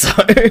take. So,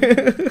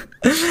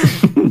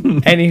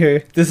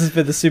 anywho, this has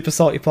been the Super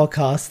Salty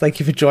Podcast. Thank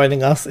you for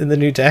joining us in the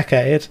new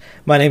decade.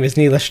 My name is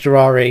Neelish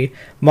Durrari.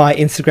 My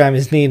Instagram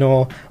is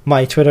Ninor.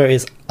 My Twitter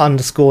is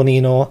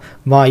 _Ninor.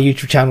 My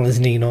YouTube channel is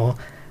Ninor.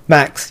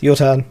 Max, your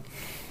turn.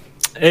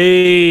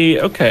 Hey,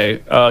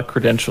 okay.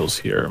 Credentials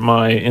here.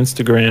 My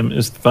Instagram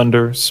is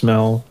Thunder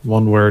Smell,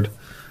 one word.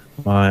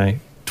 My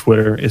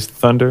Twitter is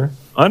Thunder_Smell.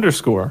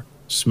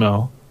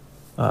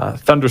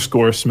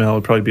 Thunderscore smell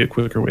would probably be a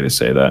quicker way to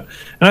say that.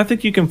 And I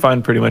think you can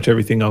find pretty much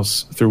everything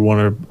else through one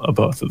or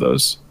both of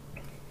those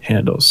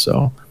handles.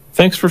 So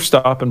thanks for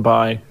stopping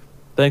by.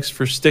 Thanks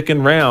for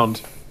sticking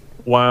around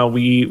while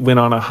we went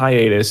on a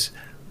hiatus,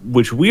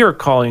 which we are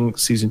calling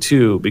season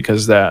 2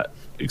 because that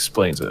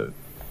explains a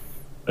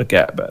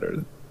gap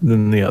better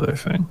than the other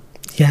thing.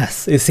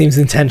 Yes, it seems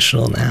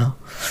intentional now.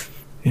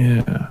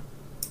 Yeah.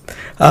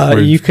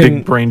 You can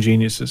big brain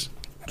geniuses.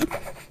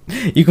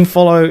 You can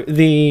follow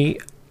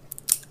the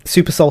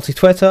Super Salty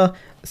Twitter.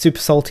 Super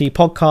Salty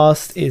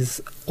Podcast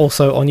is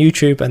also on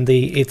YouTube, and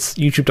it's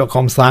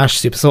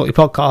youtube.com/Super Salty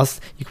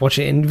Podcast. You can watch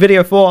it in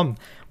video form.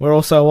 We're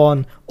also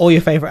on all your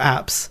favorite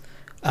apps,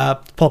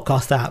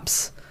 podcast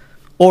apps,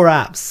 or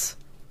apps.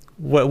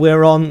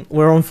 We're on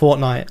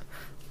Fortnite.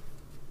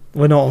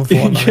 We're not on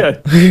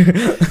Fortnite.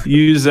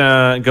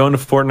 Go into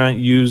Fortnite.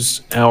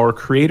 Use our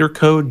creator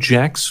code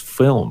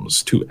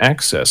JaxFilms to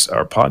access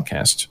our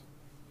podcast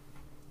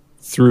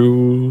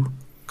through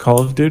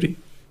Call of Duty.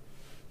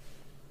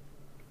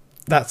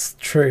 That's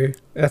true.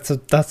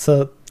 That's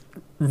a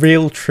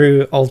real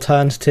true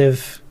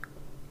alternative,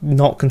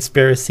 not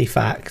conspiracy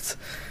fact.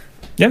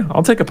 Yeah,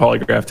 I'll take a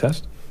polygraph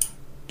test.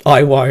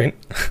 I won't.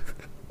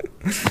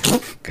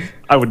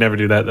 I would never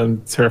do that.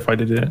 I'm terrified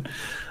to do that.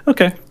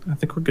 Okay, I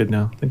think we're good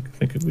now. I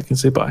think we can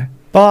say bye.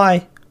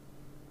 Bye.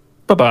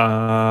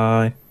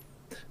 Bye-bye.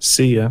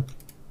 See ya.